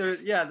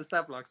the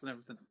stat blocks and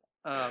everything.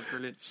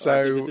 Brilliant.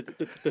 So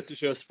they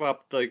just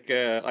swapped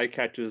eye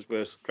catches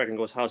with Dragon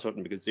Quest House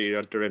Hunting because they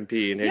are their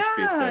MP and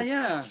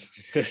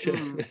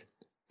HP.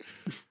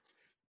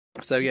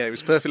 So it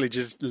was perfectly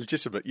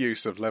legitimate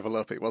use of level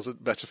up. It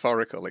wasn't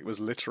metaphorical; it was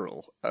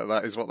literal.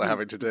 That is what they're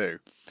having to do.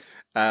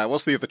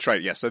 What's the other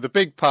trait? Yeah, so the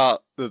big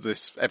part of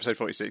this episode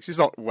 46 is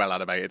not well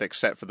animated,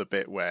 except for the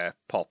bit where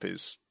Pop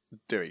is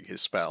doing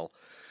his spell.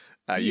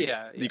 You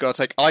got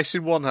to take ice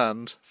in one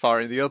hand, fire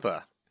in the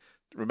other.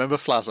 Remember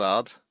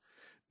Flazard?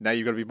 Now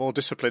you've got to be more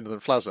disciplined than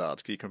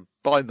Flazard. You can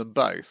bind them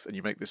both, and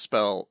you make this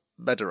spell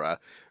Medera,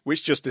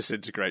 which just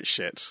disintegrates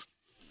shit.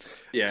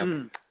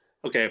 Yeah.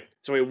 Okay,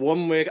 so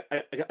one way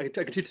I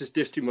can teach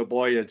this to my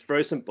boy, and it's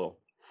very simple.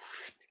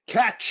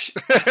 Catch!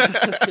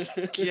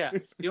 Yeah,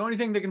 the only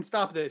thing that can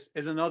stop this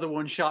is another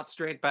one shot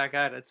straight back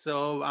at it.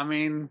 So, I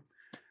mean,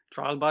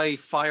 trial by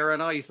fire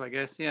and ice, I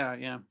guess.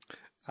 Yeah.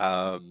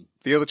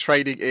 The other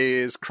training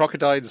is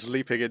Crocodine's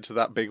leaping into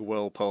that big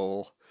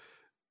whirlpool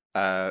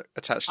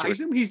attached to I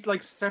assume he's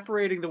like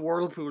separating the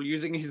whirlpool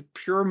using his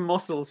pure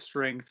muscle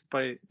strength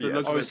by the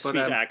look Or of a it. sweet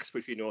axe,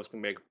 which he knows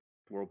can make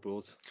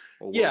whirlpools.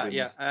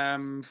 Yeah.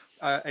 And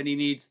he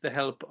needs the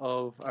help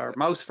of our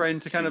mouse friend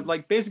to kind of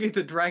like basically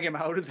to drag him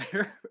out of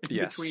there in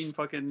between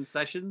fucking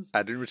sessions.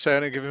 And in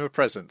return, I give him a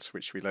present,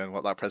 which we learn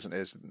what that present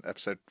is in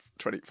episode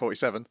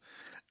 47.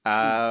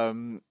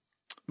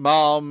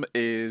 Mom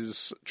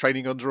is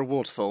training under a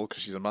waterfall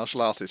because she's a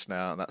martial artist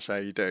now, and that's how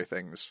you do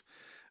things.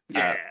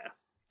 Yeah.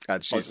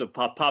 And she's... Also,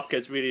 Pop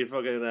gets really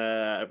fucking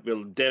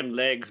real dim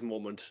legs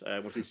moment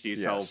when he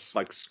sees how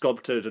like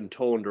sculpted and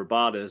toned her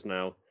body is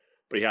now.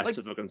 But he has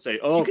to fucking say,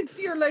 "Oh, you can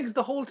see her legs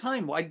the whole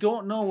time." I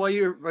don't know why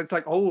you're. It's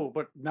like, oh,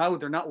 but now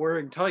they're not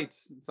wearing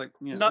tights. It's like,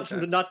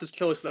 not this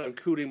close, but I'm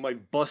cooling my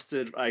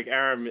busted like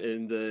arm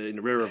in the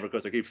river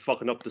because I keep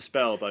fucking up the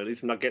spell. But at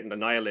least I'm not getting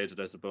annihilated,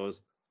 I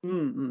suppose.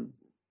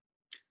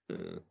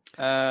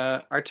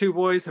 Our two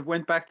boys have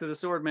went back to the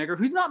sword maker,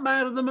 who's not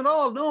mad at them at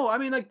all. No, I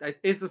mean, like,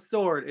 it's a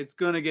sword. It's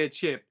gonna get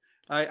chipped.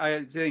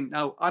 I think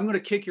now I'm gonna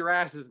kick your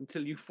asses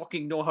until you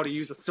fucking know how to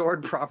use a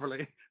sword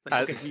properly. It's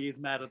like, okay, he is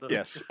mad at them.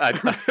 Yes,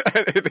 and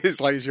it's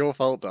like, it's your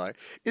fault, Di.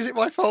 Is it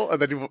my fault? And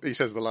then he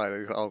says the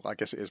line, "Oh, I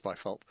guess it is my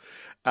fault."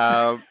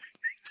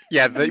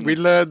 We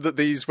learn that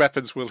these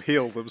weapons will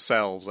heal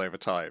themselves over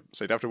time,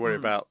 so you don't have to worry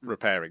about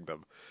repairing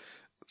them.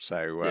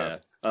 So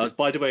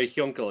by the way,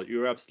 Hyunkel,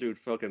 you're absolute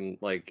fucking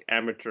like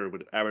amateur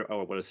with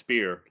a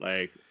spear.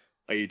 Like,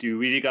 do you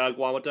really gotta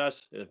go on with that?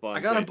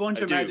 I got a bunch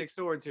of magic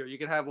swords here. You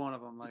could have one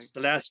of them. Like, it's the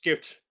last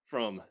gift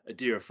from a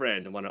dear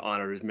friend. I want to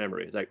honor his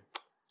memory. Like,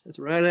 that's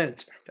the right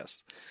answer.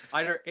 Yes.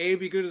 Either A,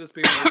 be good at the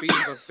spear, or B,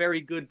 have a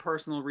very good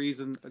personal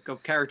reason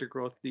of character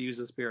growth to use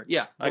a spear.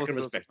 Yeah, I can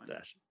respect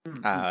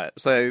that.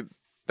 So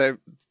they're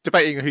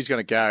debating who's going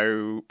to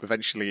go.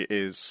 Eventually,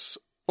 is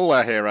all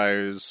our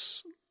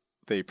heroes,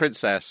 the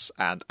princess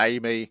and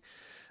Amy.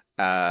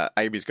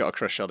 Amy's got a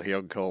crush on her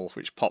uncle,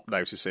 which Pop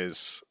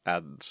notices,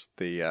 and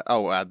the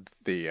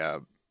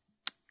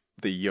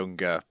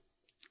younger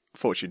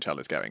fortune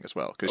teller's going as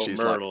well, because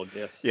she's Merle,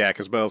 like,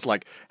 because Merle's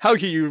like, how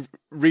can you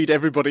read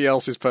everybody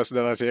else's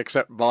personality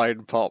except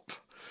mine, Pop?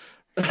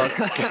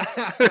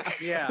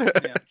 Yeah.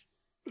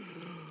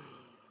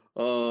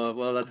 Oh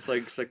well, that's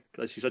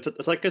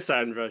it's like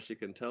Cassandra. She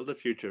can tell the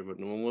future, but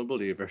no one will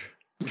believe her.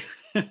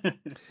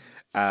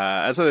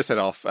 And so they set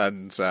off,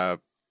 and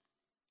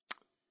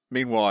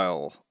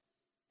meanwhile,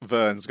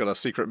 Vern's got a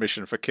secret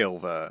mission for Kill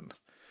Vern.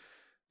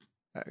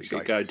 He's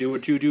like, "Gotta do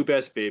what you do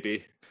best,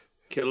 baby.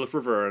 Kill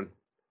for Vern."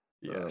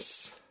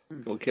 Yes.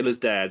 Go kill his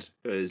dad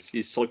because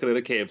he's sulking in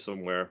a cave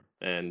somewhere,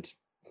 and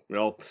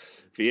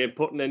if he ain't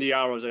putting in the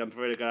hours, I'm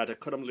afraid I gotta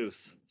cut him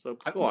loose. So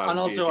go on. And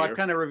also, I've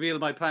kind of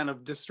revealed my plan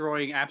of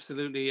destroying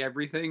absolutely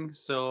everything.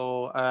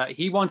 So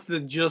he wants to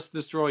just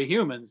destroy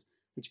humans,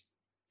 which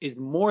is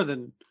more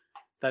than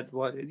that.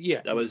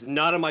 That was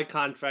not in my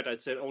contract. I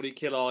said only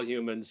kill all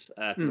humans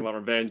to want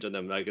revenge on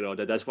them. Like,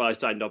 that's what I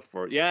signed up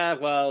for. Yeah,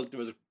 well, there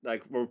was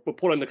like we're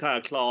pulling the kind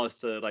of clause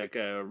to like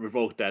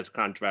revoke that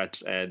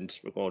contract, and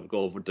we're going to go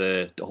over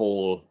the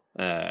whole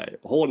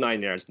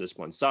 9 years in this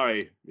one.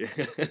 Sorry,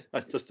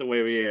 that's just the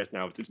way we are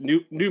now. It's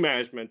new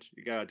management.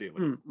 You gotta deal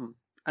with it.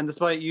 And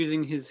despite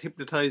using his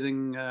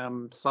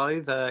hypnotizing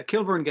scythe,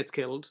 Kilburn gets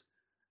killed.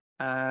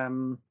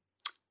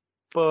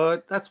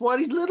 But that's what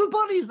his little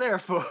buddy's there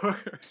for.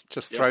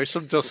 Just throw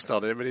some dust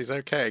on him and he's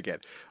okay again.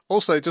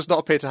 Also, does not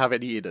appear to have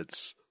any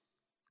innards.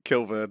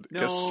 Kilburn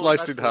gets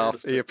sliced in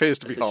half. He appears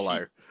to be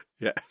hollow.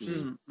 Yeah.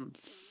 Which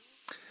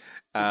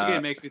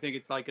again makes me think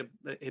it's like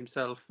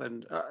himself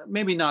and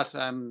maybe not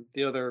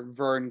the other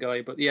Vern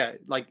guy, but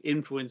like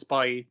influenced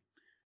by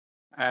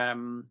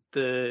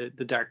the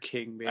Dark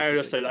King. Basically. I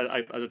just said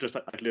I just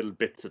like little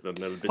bits of him,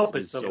 little bits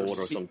Puppets of his sword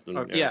or something.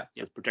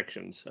 As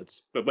protections.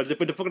 But they're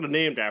fucking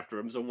named after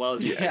him, so well.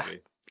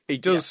 He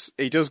does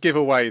give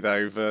away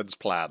though Vern's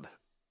plan,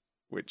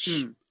 which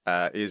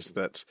is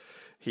that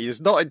he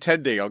is not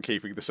intending on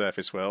keeping the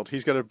surface world.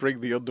 He's going to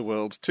bring the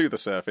underworld to the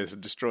surface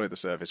and destroy the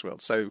surface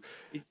world. So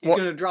he's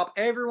going to drop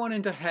everyone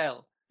into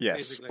hell.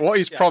 Yes, basically. What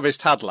he's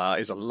promised Hadlar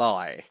is a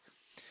lie.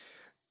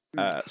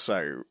 And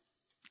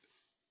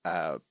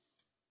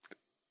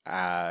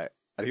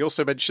he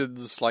also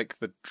mentions like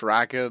the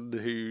dragon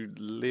who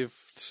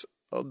lived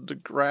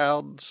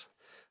underground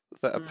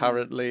that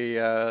apparently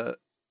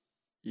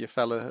your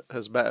fella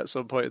has met at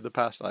some point in the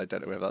past. I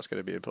don't know whether that's going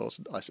to be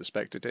important. I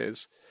suspect it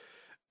is.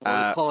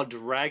 Well, it's called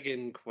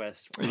Dragon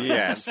Quest.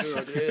 Yes.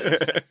 Sure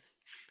it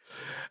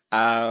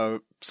is.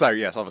 So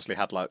yes, obviously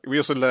Hadlar. We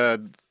also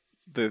learned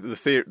the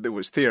theory that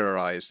was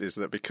theorized is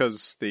that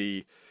because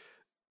the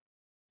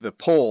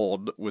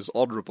pawn was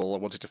honourable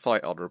and wanted to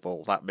fight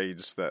honourable, that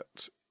means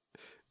that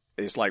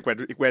it's like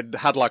when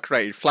Hadlar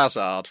created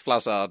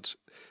Flazard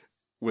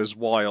was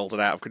wild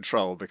and out of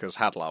control because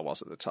Hadlar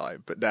was at the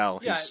time, but now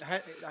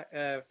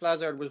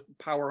Flazard was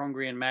power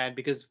hungry and mad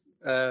because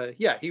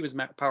he was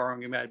power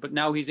hungry and mad, but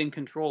now he's in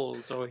control.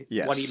 So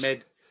what he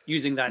made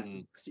using that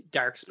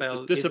dark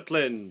spell,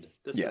 disciplined.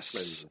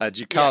 Yes, and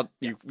you can't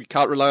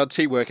rely on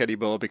teamwork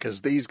anymore because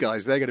these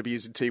guys, they're going to be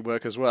using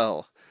teamwork as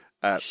well.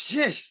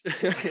 Shit!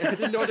 I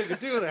didn't know they could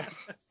do that.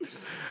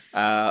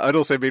 And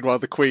also, meanwhile,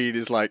 the Queen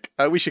is like,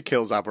 "Oh, we should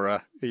kill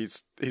Zamora.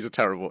 He's a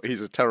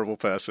terrible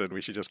person.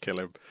 We should just kill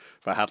him."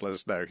 But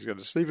Hadlar's no, he's going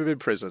to just leave him in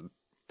prison.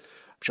 I'm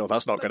sure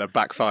that's not going to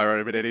backfire on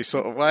him in any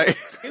sort of way.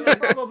 He'll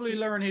probably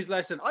learn his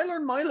lesson. I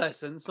learned my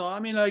lesson, so I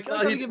mean, like,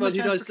 I give him a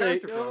chance for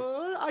character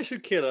growth. I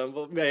should kill him,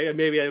 but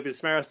maybe that would be the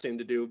smartest thing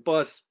to do.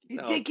 But he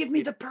did give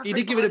me the perfect. He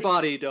did give me the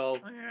body, though,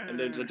 and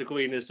then the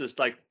Queen is just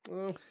like.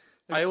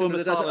 I owe him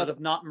a solid of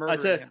not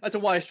murdering him. That's a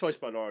wise choice,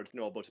 my lord.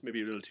 No, but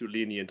maybe a little too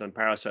lenient on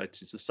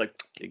parasites. It's just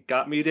like, you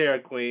got me there,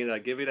 Queen. I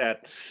give you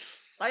that.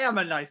 I am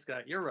a nice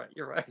guy. You're right.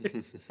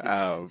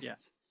 Yeah.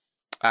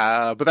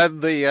 But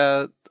then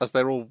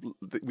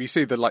we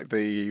see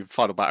the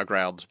final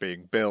battleground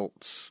being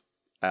built.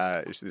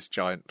 It's this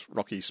giant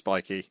rocky,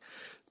 spiky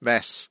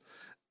mess.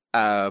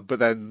 But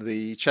then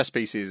the chess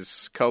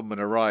pieces come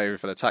and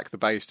arrive and attack the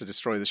base to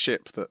destroy the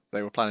ship that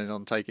they were planning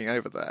on taking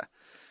over there.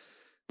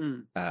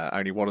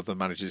 Only one of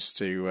them a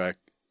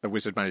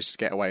wizard manages to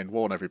get away and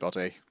warn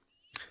everybody.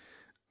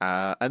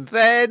 And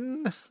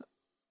then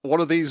one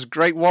of these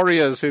great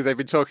warriors who they've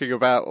been talking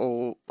about,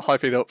 all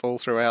hyping up all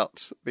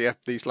throughout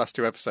these last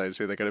two episodes,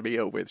 who they're going to meet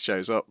up with,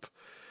 shows up.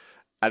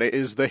 And it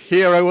is the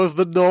hero of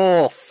the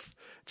North.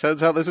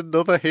 Turns out there's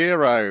another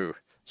hero.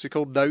 Is he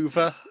called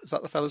Nova? Is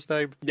that the fella's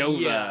name? Nova.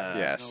 Yeah.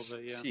 Yes.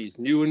 Nova, yeah. She's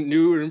new and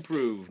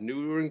improved,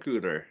 newer and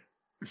cooler.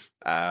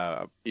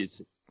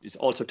 He's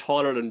also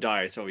taller than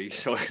Dai, so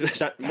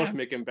that must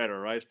make him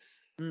better, right?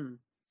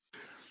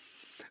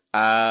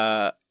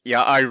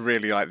 Yeah, I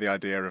really like the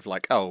idea of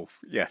like, oh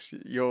yes,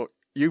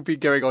 you've been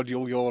going on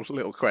your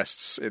little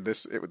quests in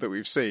this that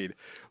we've seen,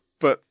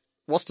 but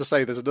what's to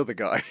say there's another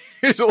guy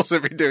who's also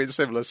been doing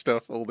similar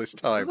stuff all this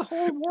time? The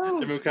whole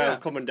world. They're kind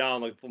of coming down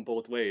like from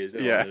both ways.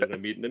 They're going to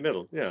meet in the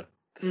middle. Yeah.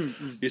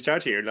 You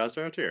start here, and I'll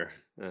start here.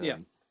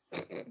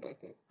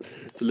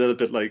 It's a little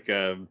bit like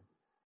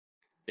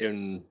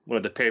in one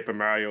of the Paper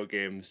Mario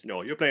games.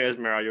 No, you're playing as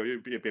Mario, you're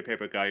a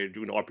paper guy, you're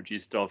doing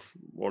RPG stuff,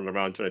 rolling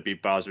around trying to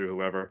beat Bowser or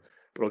whoever.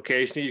 But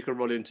occasionally you can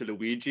run into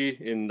Luigi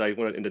in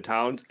the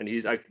towns, and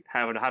he's like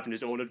having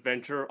his own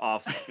adventure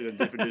off in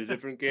a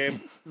different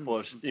game.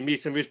 But he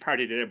meets some of his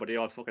party there, but they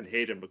all fucking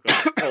hate him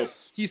because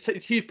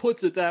he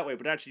puts it that way,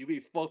 but actually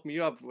really fucked me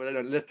up when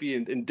I left me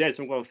in debt,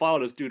 so I'm going to follow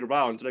this dude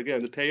around until I get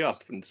him to pay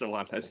up and so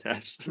on like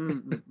that.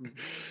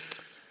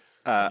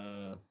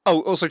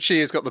 Also Chi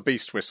has got the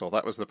beast whistle.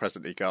 That was the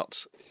present he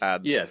got,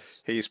 and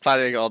he's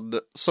planning on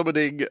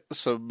summoning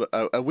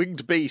a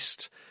winged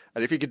beast.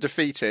 And if he can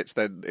defeat it,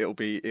 then it'll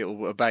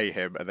obey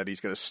him, and then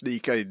he's going to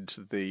sneak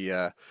into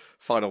the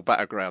final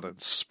battleground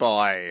and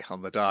spy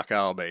on the Dark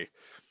Army.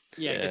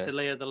 Get the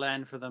lay of the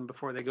land for them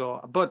before they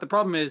go. But the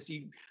problem is,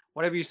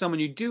 whatever you summon,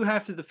 you do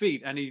have to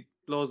defeat, and he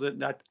blows it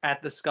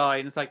at the sky,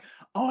 and it's like,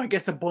 oh, I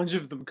guess a bunch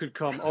of them could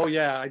come. Oh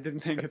yeah, I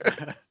didn't think of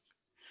that.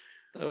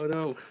 Oh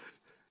no.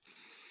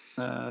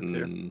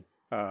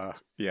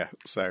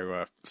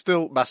 So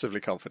still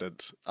massively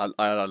confident. I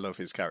love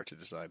his character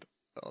design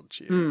on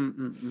Chi.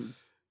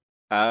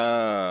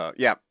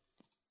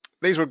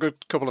 These were a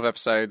good couple of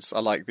episodes. I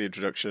like the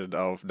introduction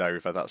of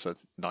Nova. That's a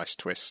nice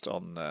twist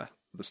on the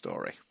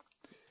story.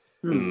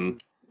 I'm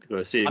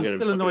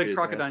still annoyed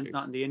Crocodine's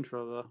not in the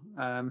intro,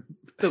 though.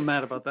 Still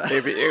mad about that.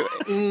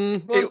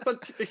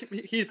 But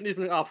he's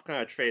been off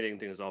kind of trading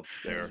things up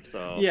there.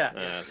 So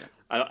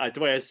the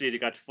way I see it, you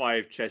got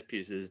 5 chess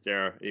pieces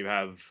there. You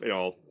have,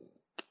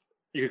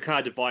 you can kind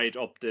of divide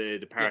up the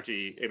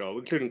party,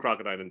 including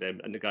Crocodile and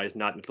the guys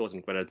not in the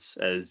closing credits,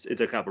 as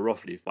it's a kind of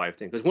roughly 5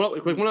 things. Because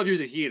one of you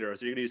is a healer,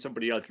 so you're going to use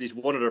somebody else, at least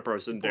one other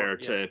person there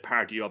to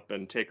party up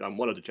and take on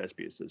one of the chess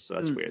pieces. So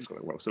that's the way it's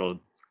going to work. So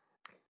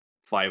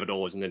 5 of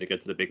those, and then you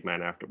get to the big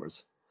man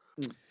afterwards.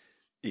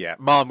 Yeah,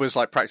 Mom was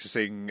like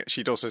practicing.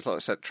 She'd also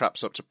set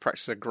traps up to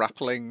practice her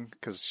grappling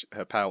because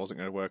her power wasn't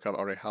going to work on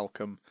Ori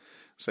Halcom.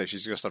 So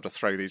she's just have to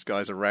throw these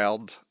guys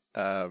around.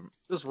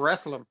 Just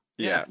wrestle them.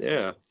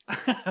 Yeah.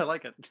 I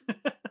like it.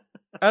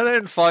 And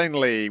then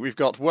finally, we've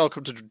got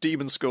Welcome to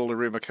Demon School,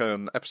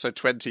 Aruma-kun, episode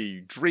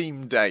 20,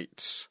 Dream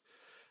Date,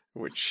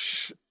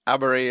 which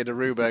Amory and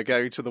Aruma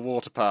go to the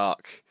water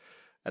park,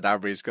 and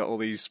Amory's got all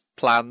these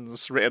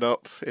plans written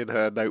up in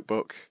her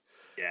notebook.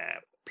 Yeah,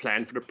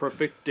 plan for the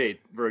perfect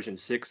date, version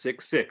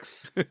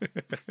 666.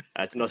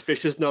 That's an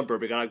auspicious number,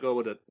 we gotta go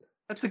with it.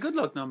 That's the good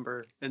luck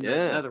number in the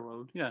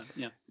Netherworld. Yeah.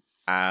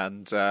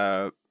 And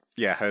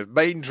her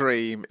main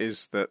dream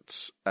is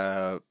that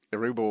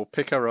Iruma will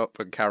pick her up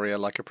and carry her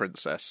like a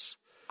princess.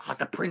 Oh,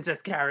 the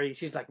Princess Carrie.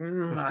 She's like,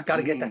 I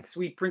gotta get that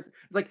sweet princess.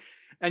 It's like,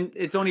 and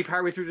it's only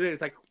partway through the day.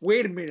 It's like,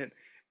 wait a minute.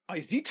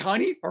 Is he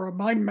tiny or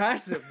am I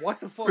massive? What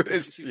the fuck?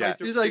 He's like,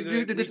 it's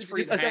going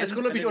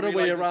to be the other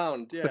way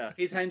around. Yeah,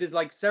 his hand is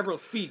like several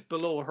feet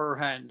below her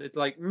hand. It's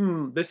like,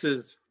 this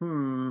is.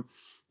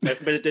 But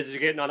they're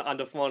getting on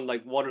the fun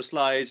like water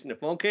slides and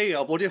if okay,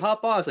 what do you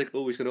hop on? It's like,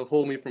 oh, he's gonna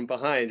hold me from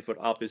behind, but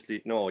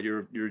obviously no,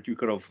 you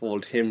could have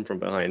hold him from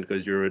behind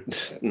because you're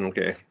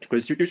okay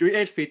because you're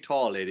 8 feet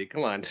tall, lady.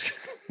 Come on.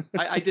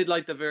 I did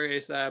like the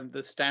various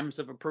the stamps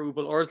of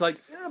approval, or it's like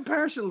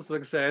partial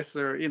success,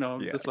 or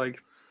just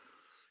like.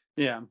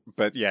 Yeah,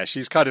 but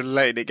she's kind of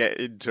letting it get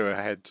into her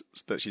head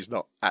that she's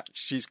not.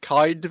 She's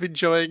kind of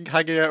enjoying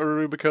hanging out with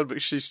Rubicon,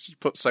 but she's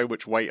put so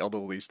much weight on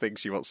all these things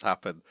she wants to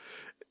happen.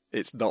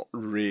 It's not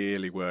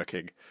really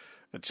working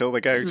until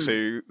they go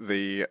to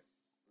the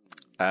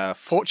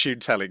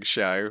fortune-telling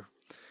show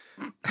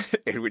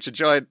in which a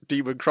giant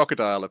demon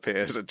crocodile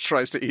appears and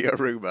tries to eat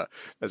Iruma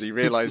as he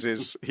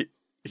realises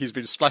he's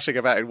been splashing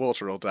about in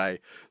water all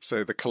day,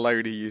 so the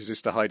cologne he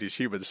uses to hide his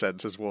human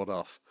scent has worn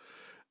off.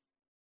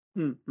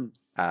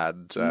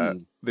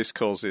 And this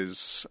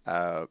causes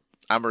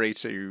Amory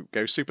to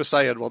go Super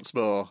Saiyan once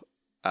more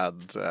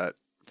and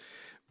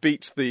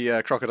beat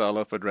the crocodile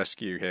up and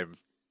rescue him.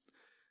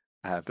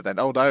 But then,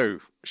 oh no,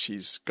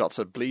 she's got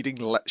a bleeding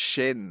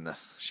shin.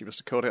 She must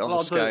have caught it on the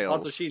scales.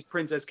 Also, she's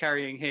Princess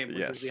carrying him, which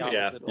is the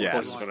opposite.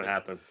 What's going to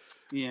happen?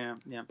 Yeah.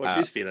 But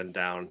she's feeling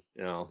down,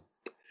 all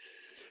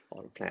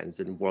the plans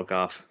didn't work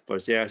off.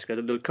 But she's got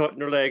a little cut in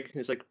her leg.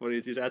 It's like, well,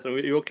 he's asking, are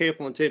you okay if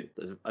I'm tip?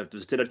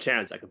 There's still a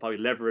chance. I can probably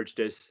leverage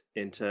this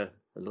into a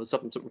little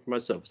something for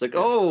myself. It's like,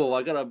 oh,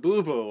 I got a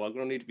boo-boo. I'm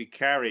going to need to be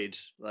carried,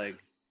 like,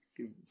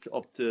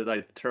 up to,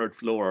 like, the third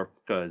floor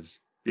because,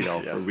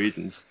 for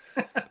reasons.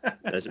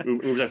 It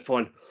was like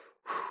fun.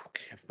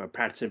 Okay, if my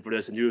parts in for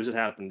this and use it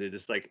happened. They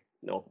just like,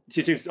 no.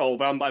 She thinks,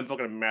 but I'm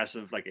fucking a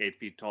massive, like 8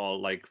 feet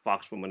tall, like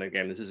fox woman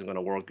again. This isn't going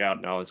to work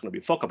out now. It's going to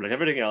be fuck up like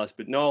everything else.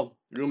 But no,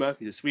 Ruma,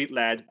 he's a sweet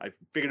lad. I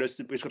figured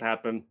this could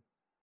happen.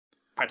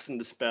 Practicing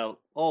the spell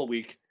all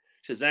week.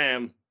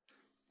 Shazam,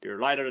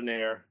 you're lighter than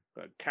air.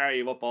 Gonna carry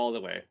you up all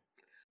the way.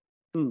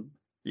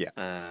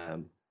 Yeah.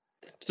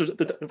 So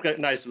we've got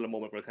a nice little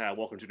moment where kind of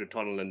walking through the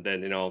tunnel, and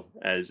then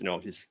as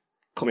he's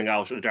coming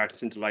out of the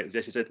darkness into the light,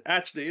 and she said,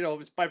 actually,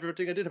 despite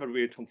everything, I did have a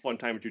really fun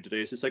time with you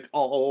today. So it's like,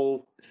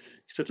 oh,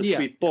 he's such a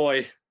sweet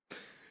boy.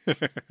 And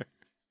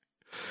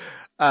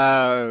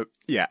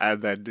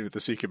then the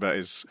Tsukima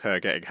is her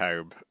getting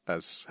home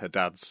as her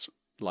dad's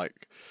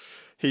like,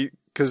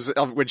 because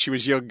when she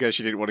was younger,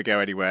 she didn't want to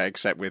go anywhere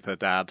except with her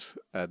dad,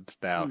 and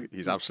now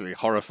he's absolutely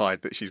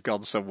horrified that she's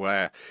gone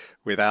somewhere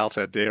without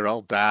her dear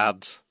old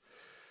dad.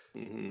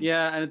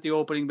 Yeah, and at the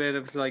opening bit, it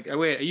was like, oh,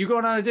 wait, are you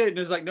going on a date? And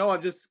it's like, no,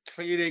 I'm just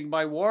cleaning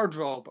my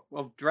wardrobe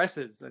of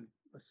dresses and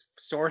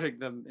sorting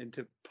them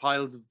into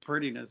piles of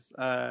prettiness.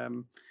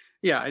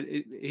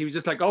 He was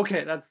just like,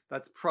 okay, that's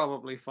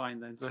probably fine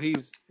then. So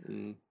he's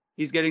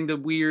getting the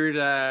weird,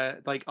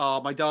 like,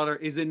 oh, my daughter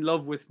is in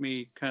love with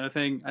me kind of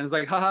thing. And it's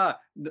like, haha,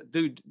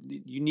 dude,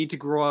 you need to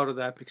grow out of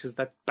that because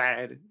that's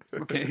bad.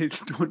 Okay,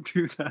 don't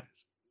do that.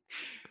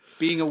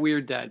 Being a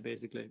weird dad,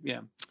 basically. Yeah.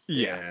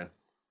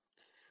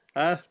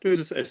 There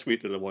was a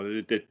sweet little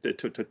one. They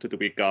took the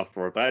week off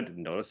for it, but I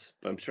didn't notice.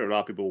 But I'm sure a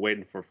lot of people were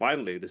waiting for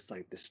finally this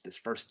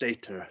first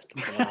date to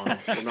come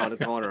around the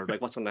corner.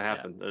 Like, what's going to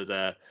happen?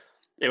 Yeah.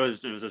 It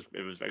was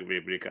like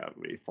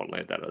really fun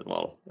like that as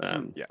well.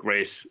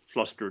 Great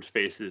flustered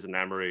faces and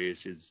Amory.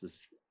 She's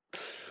just,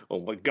 oh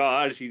my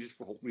god, he's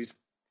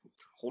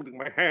holding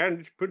my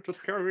hand. Princess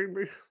carrying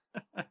me.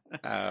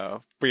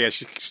 But yeah,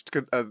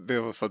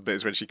 the other fun bit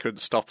is when she couldn't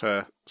stop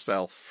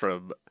herself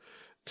from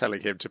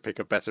telling him to pick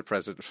a better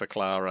present for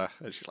Clara,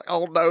 and she's like,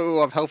 "Oh no,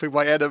 I'm helping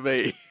my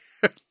enemy."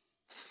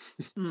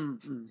 So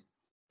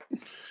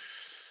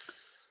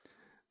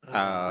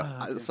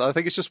I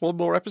think it's just one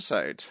more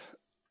episode.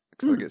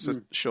 I think it's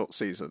a short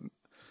season.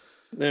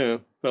 Yeah,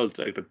 well, it's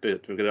like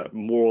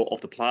more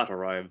of the plot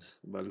arrives.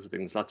 Well, there's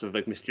things, lots of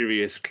like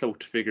mysterious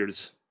cloaked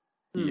figures.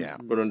 Yeah,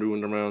 but are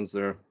doing the rounds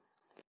there,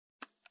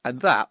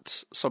 and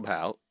that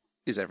somehow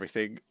is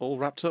everything all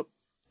wrapped up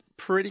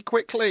pretty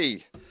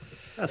quickly.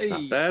 That's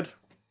not bad.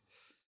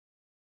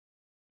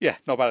 Yeah,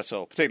 not bad at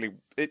all. Particularly,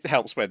 it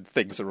helps when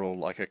things are all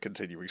like a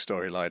continuing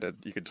storyline and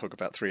you can talk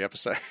about 3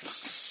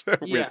 episodes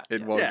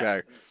in one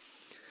go.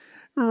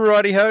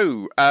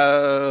 Righty-ho.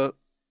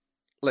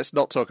 Let's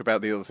not talk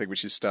about the other thing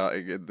which is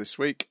starting in this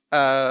week.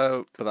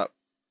 But that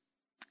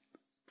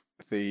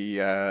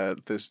the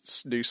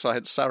new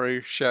Science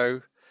Saru show.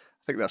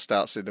 I think that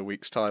starts in a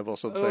week's time or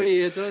something. Oh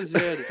yeah, it does.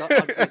 Yeah,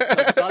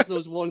 that's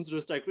those ones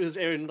that it was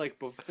airing like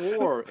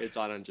before it's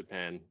on in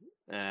Japan.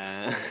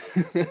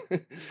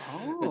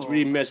 It's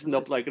really messing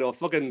up, like,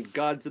 fucking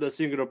gods at a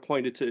singular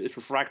point. It's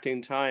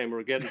refracting time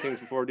or getting things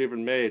before they're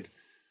even made.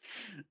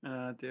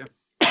 Dear.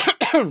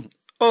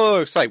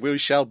 We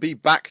shall be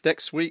back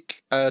next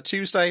week,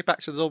 Tuesday,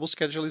 back to the normal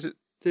schedule, is it?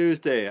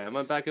 Tuesday.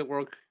 I'm back at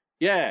work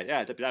Yeah,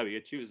 that'd be a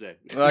Tuesday.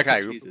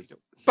 Okay. Jesus.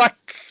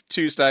 Back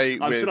Tuesday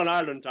I'm with still on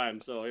Ireland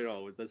time, so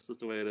that's just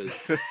the way it is.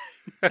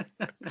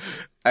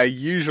 a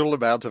usual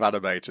amount of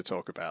anime to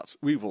talk about.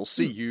 We will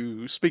speak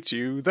to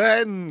you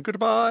then.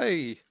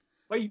 Goodbye.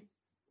 Bye.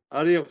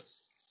 Adios.